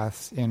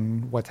allopaths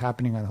in what's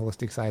happening on the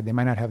holistic side. They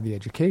might not have the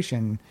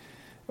education,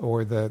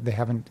 or they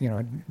haven't,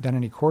 done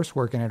any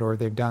coursework in it, or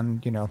they've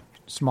done,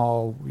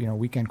 small,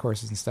 weekend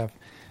courses and stuff.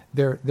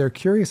 They're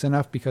curious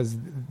enough because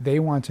they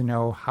want to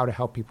know how to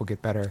help people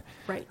get better.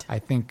 Right. I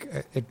think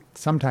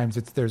sometimes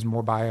there's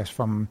more bias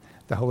from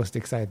the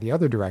holistic side the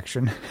other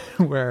direction,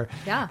 where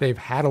they've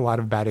had a lot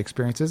of bad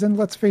experiences. And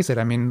let's face it,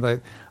 I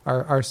mean,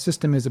 our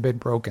system is a bit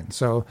broken.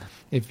 So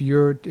if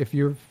you're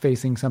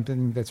facing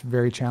something that's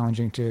very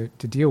challenging to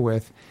deal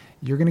with,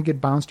 you're going to get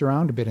bounced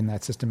around a bit in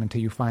that system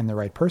until you find the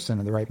right person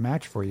or the right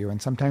match for you.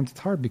 And sometimes it's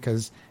hard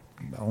because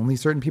only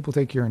certain people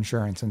take your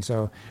insurance. And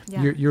so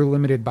you're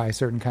limited by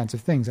certain kinds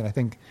of things. And I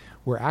think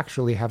we're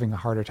actually having a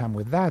harder time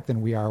with that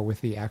than we are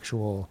with the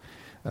actual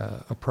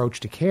approach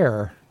to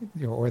care,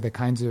 or the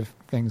kinds of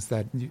things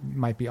that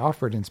might be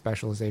offered in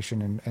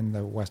specialization in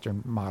the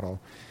Western model.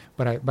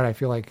 But I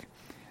feel like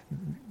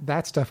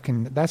that stuff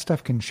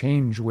can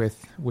change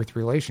with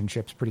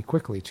relationships pretty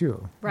quickly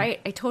too. Right.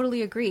 I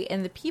totally agree.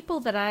 And the people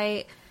that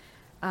I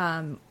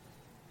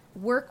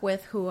work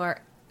with who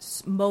are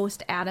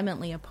most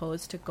adamantly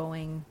opposed to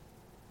going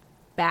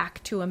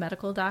back to a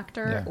medical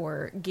doctor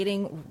or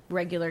getting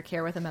regular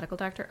care with a medical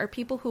doctor are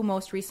people who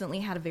most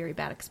recently had a very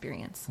bad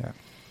experience. Yeah.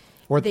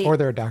 Or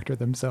they're a doctor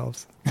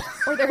themselves.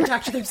 Or they're a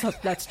doctor themselves.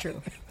 That's true.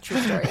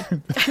 True story.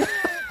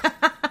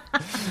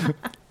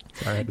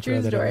 Sorry,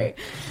 true story.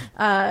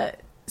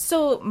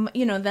 So,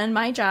 then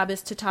my job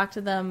is to talk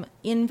to them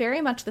in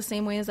very much the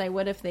same way as I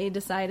would if they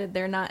decided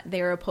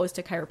they're opposed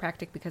to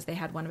chiropractic because they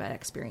had one bad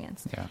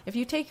experience. Yeah. If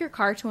you take your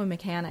car to a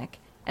mechanic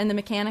and the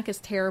mechanic is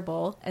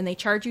terrible and they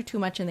charge you too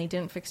much and they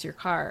didn't fix your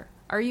car,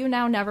 are you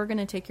now never going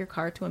to take your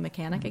car to a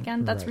mechanic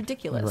again? That's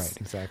ridiculous.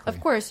 Right, exactly.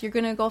 Of course, you're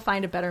going to go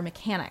find a better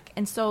mechanic.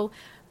 And so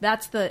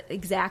that's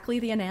exactly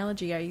the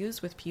analogy I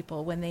use with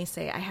people when they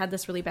say, I had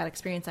this really bad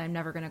experience, I'm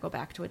never going to go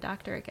back to a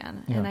doctor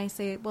again. Yeah. And I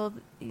say, well,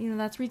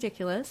 that's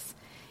ridiculous.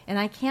 And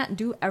I can't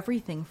do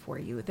everything for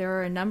you. There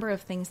are a number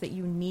of things that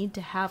you need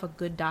to have a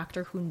good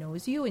doctor who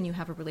knows you and you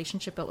have a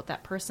relationship built with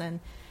that person.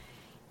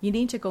 You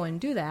need to go and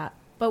do that.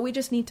 But we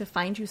just need to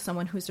find you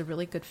someone who's a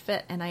really good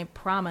fit. And I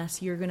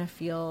promise you're going to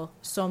feel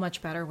so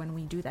much better when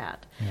we do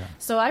that. Yeah.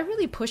 So I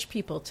really push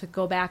people to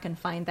go back and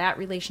find that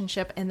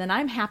relationship. And then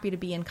I'm happy to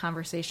be in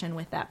conversation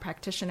with that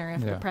practitioner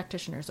if the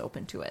practitioner is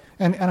open to it.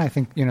 And I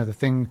think,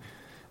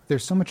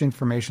 there's so much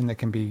information that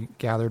can be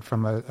gathered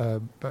from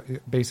a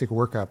basic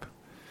workup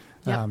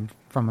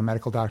from a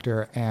medical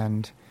doctor.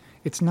 And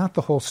it's not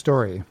the whole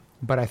story.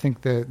 But I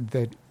think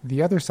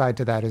the other side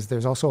to that is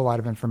there's also a lot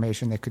of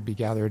information that could be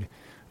gathered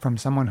from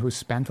someone who's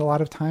spent a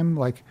lot of time,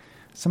 like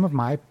some of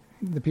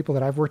the people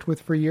that I've worked with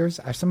for years,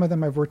 some of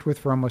them I've worked with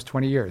for almost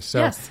 20 years. So,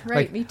 yes,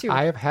 right, me too.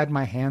 I have had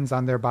my hands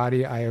on their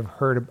body. I have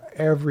heard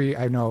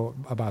I know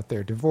about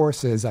their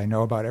divorces. I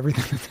know about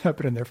everything that's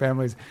happened in their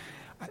families.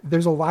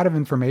 There's a lot of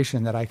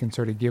information that I can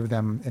sort of give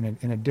them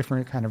in a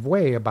different kind of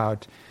way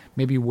about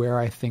maybe where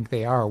I think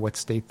they are, what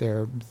state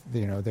their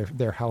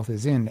health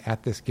is in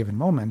at this given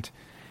moment.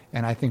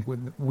 And I think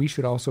we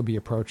should also be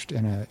approached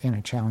in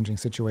a challenging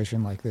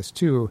situation like this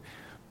too.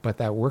 But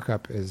that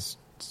workup is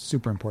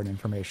super important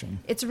information.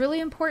 It's really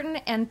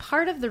important, and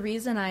part of the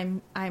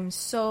reason I'm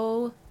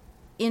so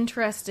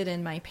interested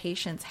in my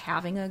patients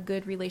having a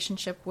good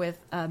relationship with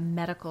a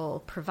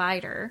medical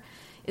provider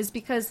is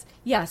because,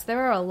 yes,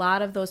 there are a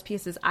lot of those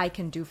pieces I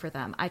can do for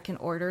them. I can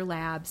order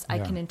labs. I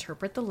can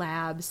interpret the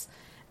labs.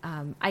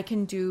 I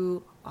can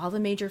do all the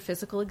major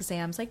physical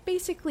exams, like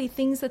basically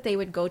things that they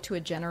would go to a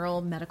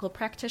general medical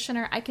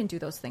practitioner. I can do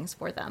those things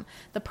for them.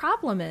 The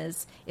problem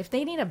is if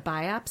they need a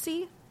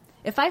biopsy,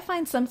 if I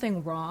find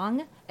something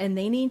wrong and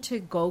they need to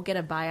go get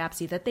a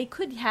biopsy that they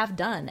could have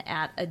done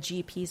at a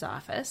GP's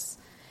office,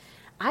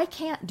 I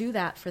can't do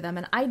that for them.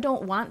 And I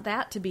don't want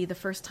that to be the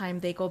first time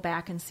they go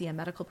back and see a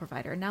medical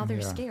provider. Now they're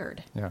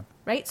scared,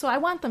 right? So I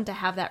want them to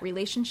have that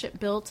relationship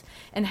built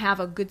and have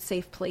a good,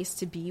 safe place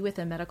to be with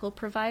a medical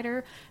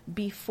provider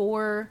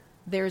before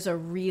there's a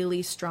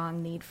really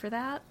strong need for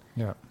that.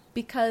 Yeah.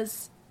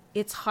 Because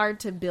it's hard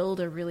to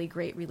build a really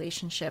great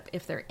relationship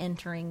if they're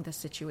entering the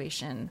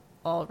situation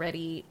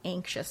already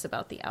anxious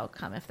about the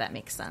outcome, if that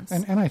makes sense.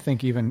 And I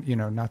think even,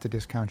 not to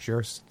discount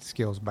your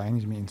skills by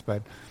any means,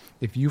 but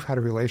if you've had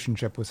a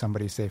relationship with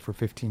somebody, say, for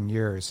 15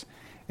 years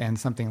and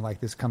something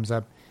like this comes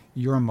up,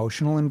 your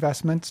emotional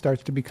investment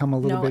starts to become a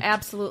little bit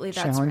absolutely,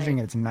 that's challenging. Right.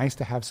 And it's nice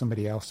to have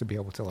somebody else to be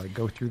able to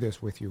go through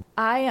this with you.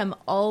 I am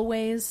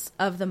always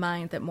of the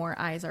mind that more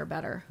eyes are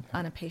better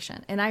on a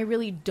patient. And I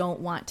really don't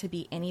want to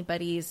be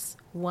anybody's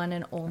one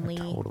and only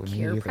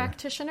care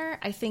practitioner.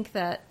 I think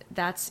that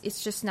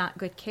it's just not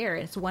good care.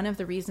 It's one of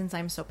the reasons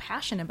I'm so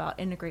passionate about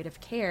integrative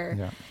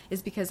care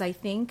is because I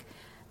think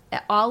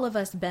all of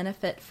us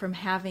benefit from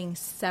having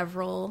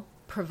several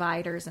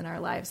providers in our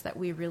lives that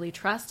we really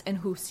trust and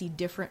who see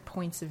different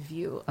points of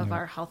view of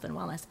our health and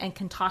wellness and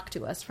can talk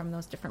to us from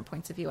those different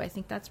points of view. I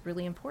think that's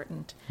really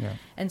important. Yeah.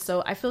 And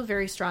so I feel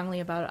very strongly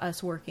about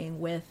us working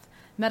with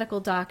medical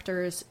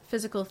doctors,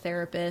 physical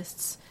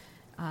therapists,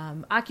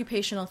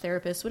 occupational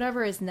therapists,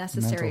 whatever is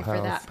necessary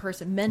for that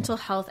person. Mental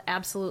health,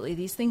 absolutely.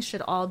 These things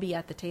should all be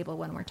at the table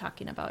when we're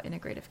talking about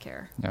integrative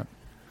care. Yeah.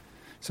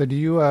 So do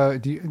you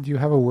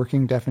have a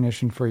working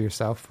definition for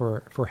yourself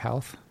for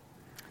health?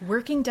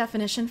 Working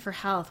definition for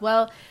health.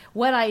 Well,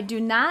 what I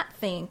do not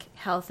think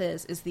health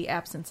is the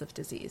absence of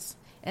disease.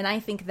 And I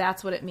think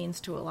that's what it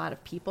means to a lot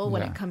of people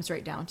when it comes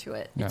right down to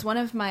it. Yeah. It's one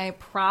of my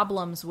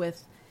problems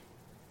with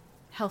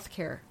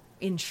healthcare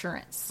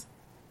insurance.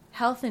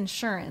 Health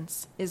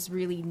insurance is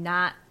really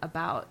not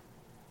about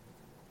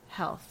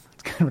health.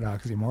 It's kind of an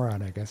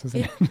oxymoron, I guess,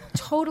 isn't it? It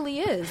totally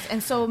is.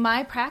 And so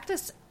my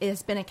practice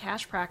has been a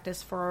cash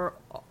practice for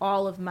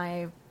all of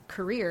my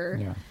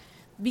career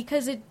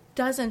because it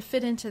doesn't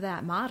fit into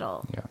that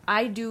model. Yeah.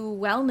 I do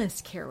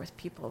wellness care with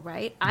people,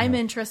 right? Yeah. I'm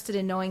interested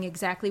in knowing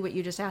exactly what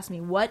you just asked me.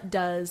 What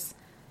does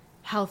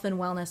health and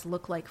wellness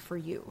look like for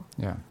you?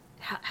 Yeah.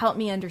 Help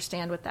me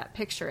understand what that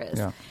picture is.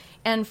 Yeah.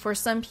 And for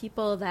some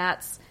people,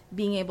 that's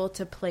being able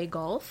to play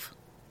golf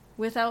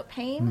without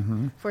pain.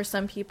 Mm-hmm. For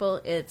some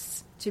people,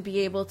 it's to be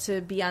able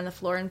to be on the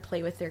floor and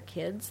play with their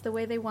kids the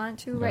way they want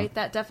to, right?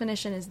 That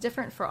definition is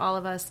different for all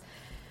of us.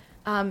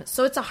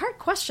 So it's a hard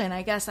question,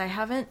 I guess. I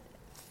haven't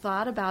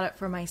thought about it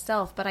for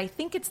myself, but I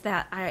think it's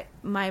that I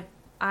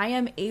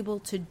am able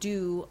to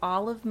do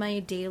all of my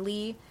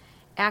daily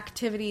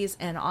activities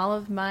and all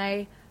of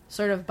my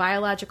sort of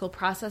biological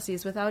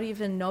processes without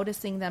even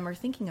noticing them or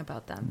thinking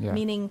about them. Yeah.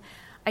 Meaning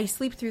I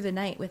sleep through the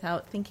night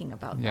without thinking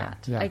about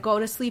that. Yeah. I go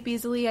to sleep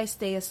easily, I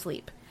stay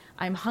asleep.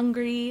 I'm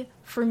hungry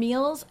for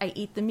meals, I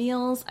eat the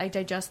meals, I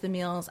digest the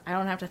meals. I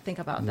don't have to think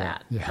about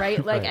that,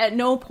 right? Like at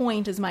no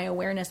point is my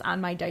awareness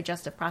on my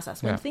digestive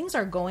process. When things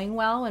are going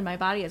well and my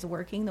body is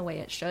working the way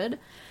it should,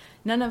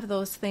 none of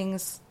those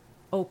things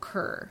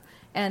occur.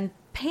 And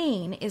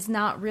pain is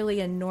not really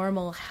a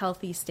normal,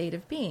 healthy state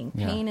of being.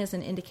 Pain is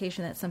an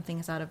indication that something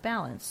is out of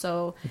balance.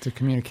 So it's a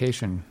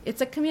communication. It's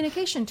a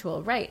communication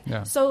tool, right?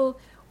 Yeah. So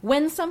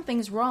when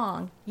something's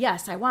wrong,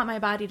 yes, I want my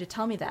body to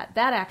tell me that.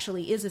 That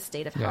actually is a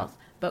state of health.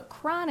 But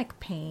chronic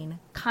pain,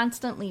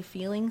 constantly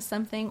feeling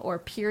something or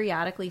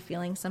periodically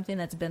feeling something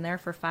that's been there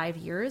for 5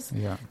 years,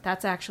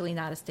 that's actually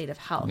not a state of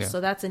health. Yeah.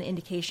 So that's an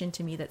indication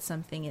to me that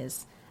something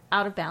is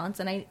out of balance.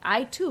 And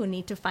I too,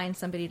 need to find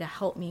somebody to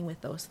help me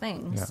with those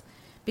things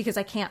because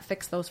I can't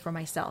fix those for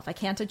myself. I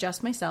can't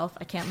adjust myself.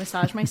 I can't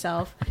massage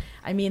myself.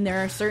 I mean,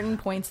 there are certain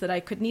points that I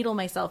could needle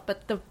myself,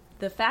 but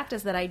the fact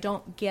is that I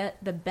don't get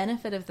the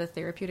benefit of the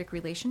therapeutic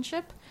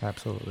relationship.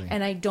 Absolutely.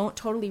 And I don't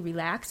totally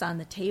relax on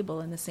the table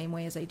in the same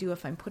way as I do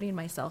if I'm putting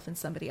myself in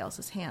somebody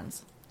else's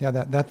hands. Yeah,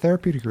 that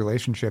therapeutic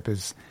relationship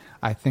is,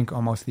 I think,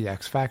 almost the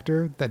X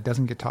factor that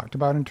doesn't get talked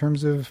about in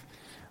terms of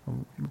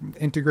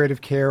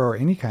integrative care or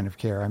any kind of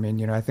care. I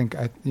mean, I think,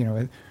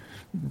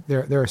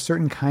 there are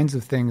certain kinds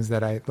of things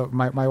that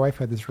my wife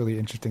had this really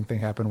interesting thing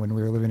happen when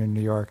we were living in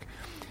New York.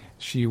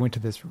 She went to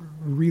this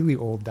really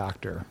old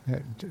doctor.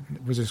 It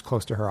was just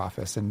close to her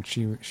office, and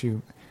she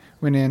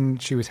went in.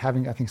 She was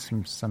having, I think,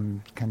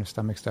 some kind of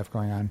stomach stuff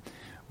going on,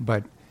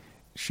 but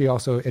she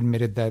also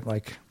admitted that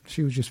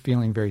she was just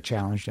feeling very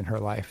challenged in her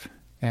life,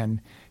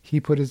 And he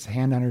put his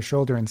hand on her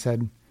shoulder and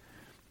said,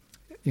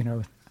 you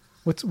know,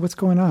 what's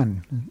going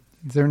on?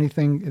 Is there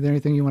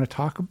anything you want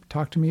to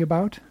talk to me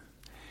about?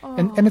 Oh.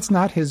 And it's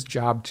not his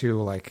job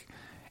to like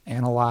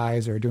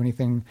analyze or do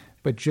anything,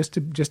 but just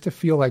to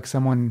feel like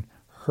someone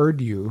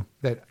heard you,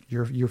 that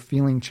you're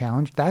feeling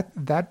challenged.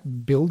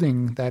 That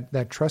building,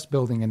 that trust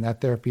building and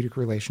that therapeutic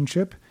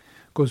relationship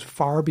goes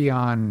far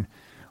beyond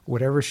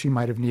whatever she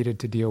might have needed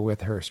to deal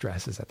with her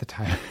stresses at the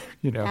time.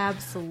 You know,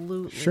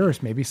 absolutely. Sure,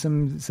 maybe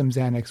some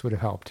Xanax would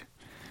have helped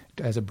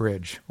as a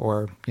bridge,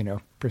 or you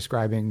know,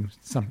 prescribing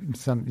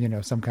some you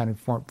know, some kind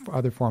of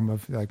other form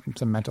of like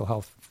some mental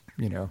health,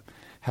 you know,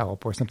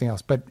 help or something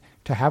else. But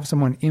to have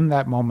someone in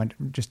that moment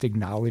just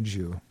acknowledge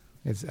you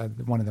is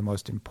one of the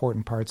most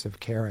important parts of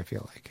care, I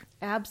feel like.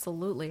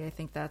 Absolutely, I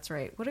think that's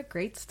right. What a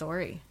great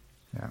story.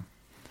 Yeah.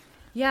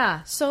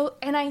 Yeah. So,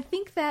 and I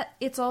think that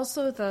it's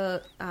also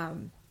the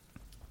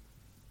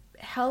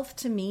health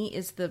to me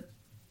is the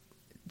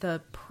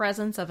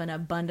presence of an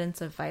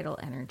abundance of vital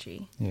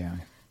energy. Yeah.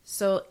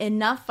 So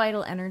enough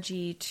vital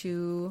energy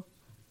to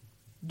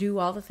do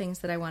all the things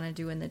that I want to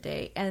do in the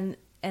day, and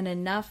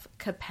enough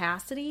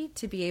capacity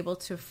to be able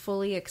to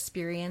fully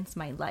experience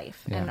my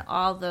life and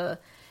all the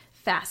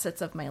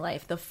facets of my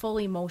life, the full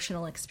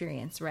emotional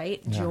experience,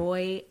 right? Yeah.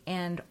 Joy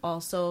and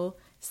also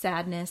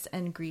sadness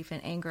and grief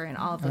and anger and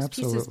all of those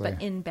pieces,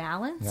 but in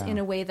balance in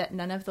a way that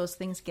none of those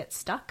things get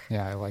stuck.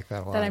 Yeah, I like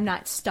that a lot. That I'm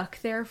not stuck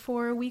there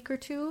for a week or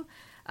two.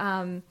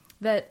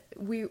 That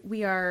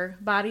we are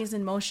bodies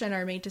in motion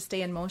are made to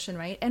stay in motion,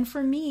 right? And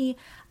for me,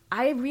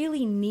 I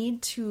really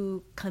need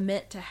to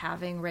commit to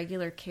having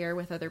regular care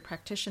with other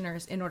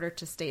practitioners in order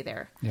to stay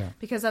there. Yeah.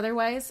 Because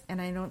otherwise,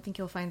 and I don't think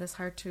you'll find this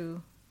hard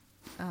to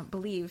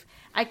believe,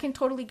 I can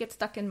totally get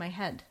stuck in my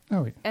head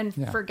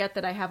and forget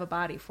that I have a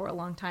body for a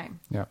long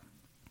time. Yeah.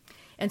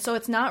 And so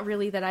it's not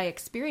really that I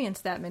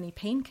experience that many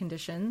pain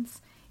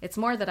conditions. It's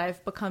more that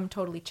I've become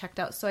totally checked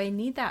out. So I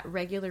need that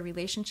regular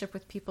relationship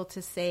with people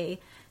to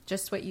say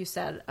just what you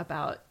said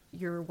about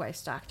your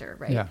wife's doctor,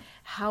 right? Yeah.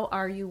 How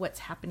are you? What's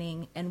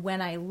happening? And when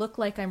I look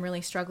like I'm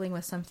really struggling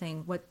with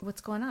something,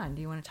 what's going on?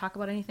 Do you want to talk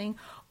about anything?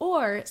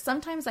 Or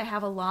sometimes I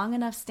have a long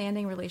enough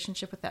standing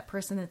relationship with that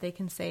person that they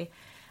can say,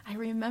 I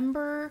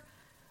remember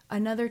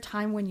another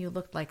time when you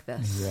looked like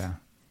this. Yeah.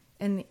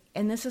 And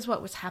this is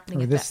what was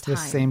happening or at this, that time.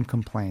 This same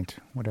complaint,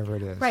 whatever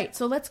it is. Right.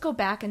 So let's go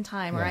back in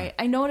time. Yeah. Right.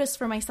 I noticed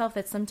for myself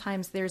that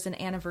sometimes there's an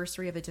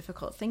anniversary of a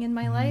difficult thing in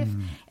my life,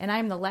 and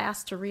I'm the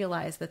last to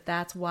realize that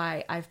that's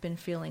why I've been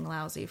feeling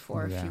lousy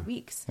for a few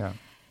weeks. Yeah.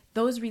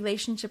 Those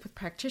relationships with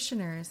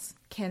practitioners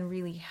can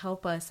really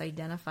help us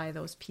identify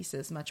those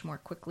pieces much more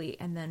quickly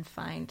and then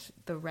find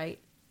the right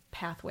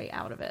pathway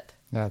out of it.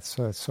 That's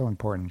so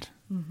important.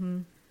 Mm-hmm.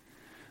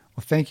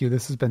 Well, thank you.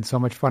 This has been so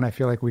much fun. I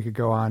feel like we could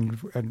go on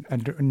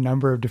a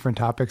number of different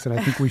topics, and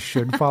I think we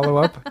should follow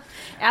up.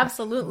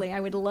 Absolutely.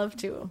 I would love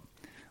to.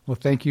 Well,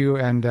 thank you.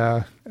 And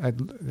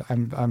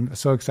I'm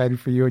so excited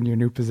for you in your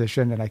new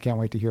position, and I can't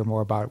wait to hear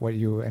more about what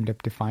you end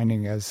up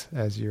defining as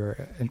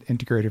your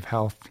integrative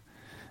health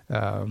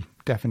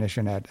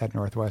definition at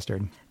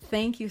Northwestern.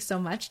 Thank you so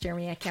much,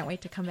 Jeremy. I can't wait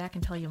to come back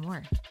and tell you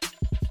more.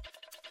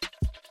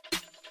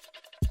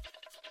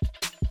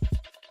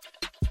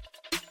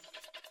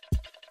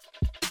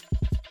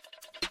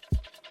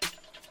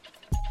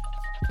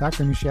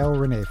 Dr. Michele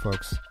Renee,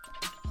 folks.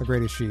 How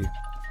great is she?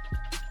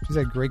 She's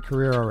had a great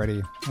career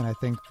already, and I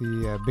think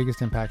the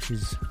biggest impact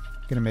she's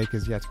going to make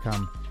is yet to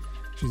come.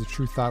 She's a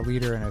true thought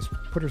leader and has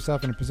put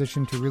herself in a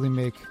position to really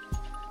make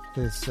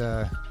this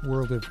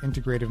world of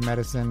integrative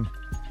medicine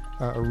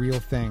a real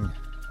thing,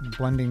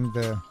 blending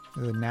the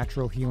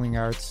natural healing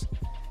arts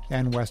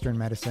and Western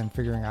medicine,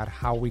 figuring out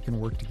how we can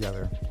work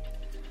together.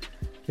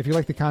 If you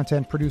like the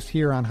content produced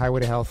here on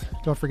Highway to Health,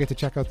 don't forget to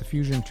check out the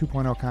Fusion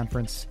 2.0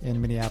 conference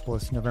in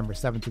Minneapolis, November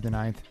 7th through the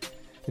 9th.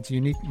 It's a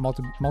unique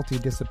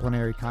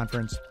multidisciplinary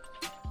conference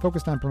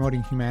focused on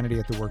promoting humanity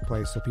at the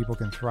workplace so people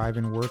can thrive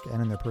in work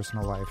and in their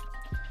personal life.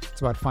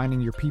 It's about finding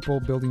your people,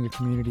 building your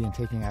community, and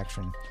taking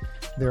action.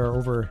 There are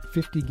over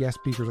 50 guest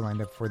speakers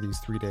lined up for these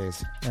 3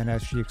 days. And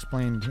as she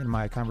explained in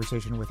my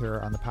conversation with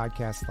her on the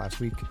podcast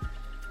last week,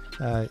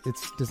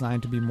 it's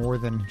designed to be more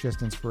than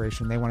just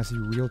inspiration. They want to see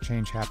real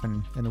change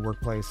happen in the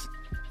workplace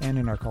and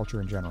in our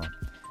culture in general.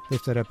 They've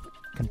set up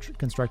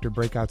constructed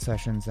breakout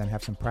sessions and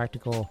have some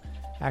practical,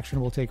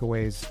 actionable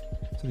takeaways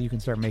so that you can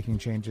start making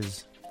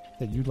changes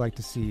that you'd like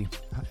to see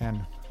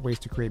and ways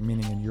to create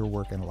meaning in your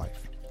work and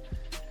life.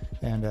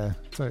 And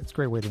so it's a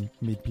great way to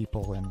meet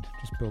people and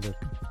just build a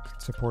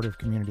supportive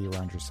community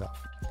around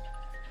yourself.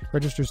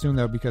 Register soon,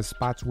 though, because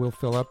spots will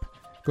fill up.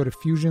 Go to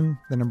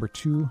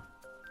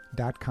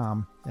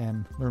fusion2.com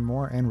and learn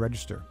more and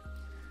register.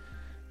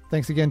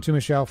 Thanks again to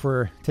Michele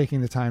for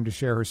taking the time to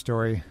share her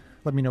story.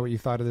 Let me know what you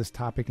thought of this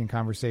topic and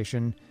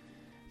conversation.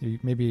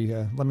 Maybe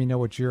let me know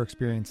what your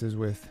experience is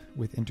with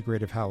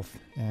integrative health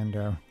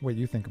and what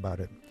you think about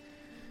it.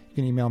 You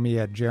can email me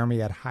at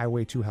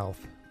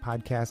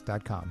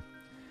jeremy@highway2healthpodcast.com.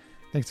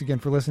 Thanks again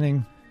for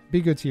listening.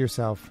 Be good to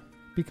yourself,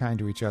 be kind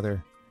to each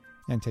other,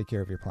 and take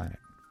care of your planet.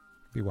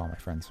 Be well, my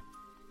friends.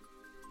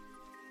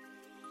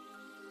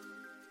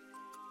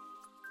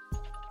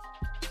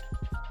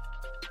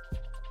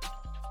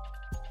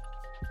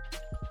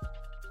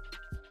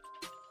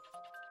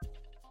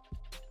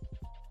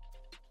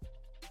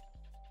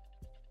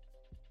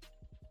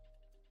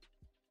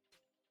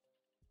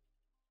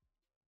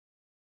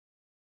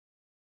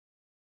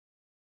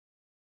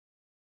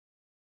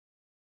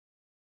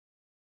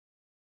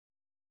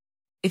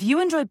 If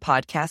you enjoyed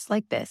podcasts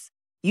like this,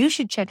 you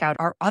should check out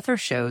our other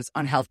shows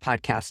on Health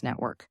Podcast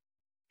Network.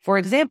 For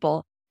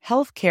example,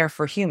 Healthcare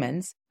for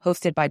Humans,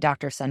 hosted by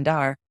Dr.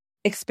 Sundar,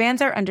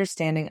 expands our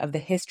understanding of the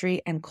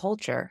history and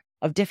culture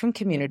of different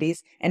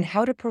communities and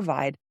how to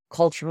provide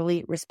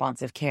culturally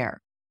responsive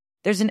care.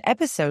 There's an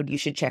episode you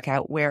should check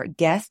out where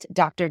guest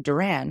Dr.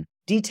 Duran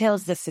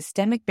details the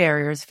systemic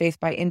barriers faced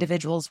by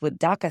individuals with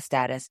DACA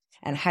status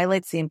and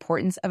highlights the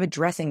importance of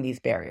addressing these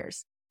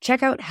barriers.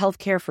 Check out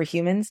Healthcare for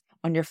Humans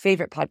on your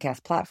favorite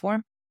podcast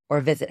platform or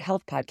visit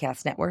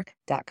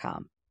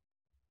healthpodcastnetwork.com.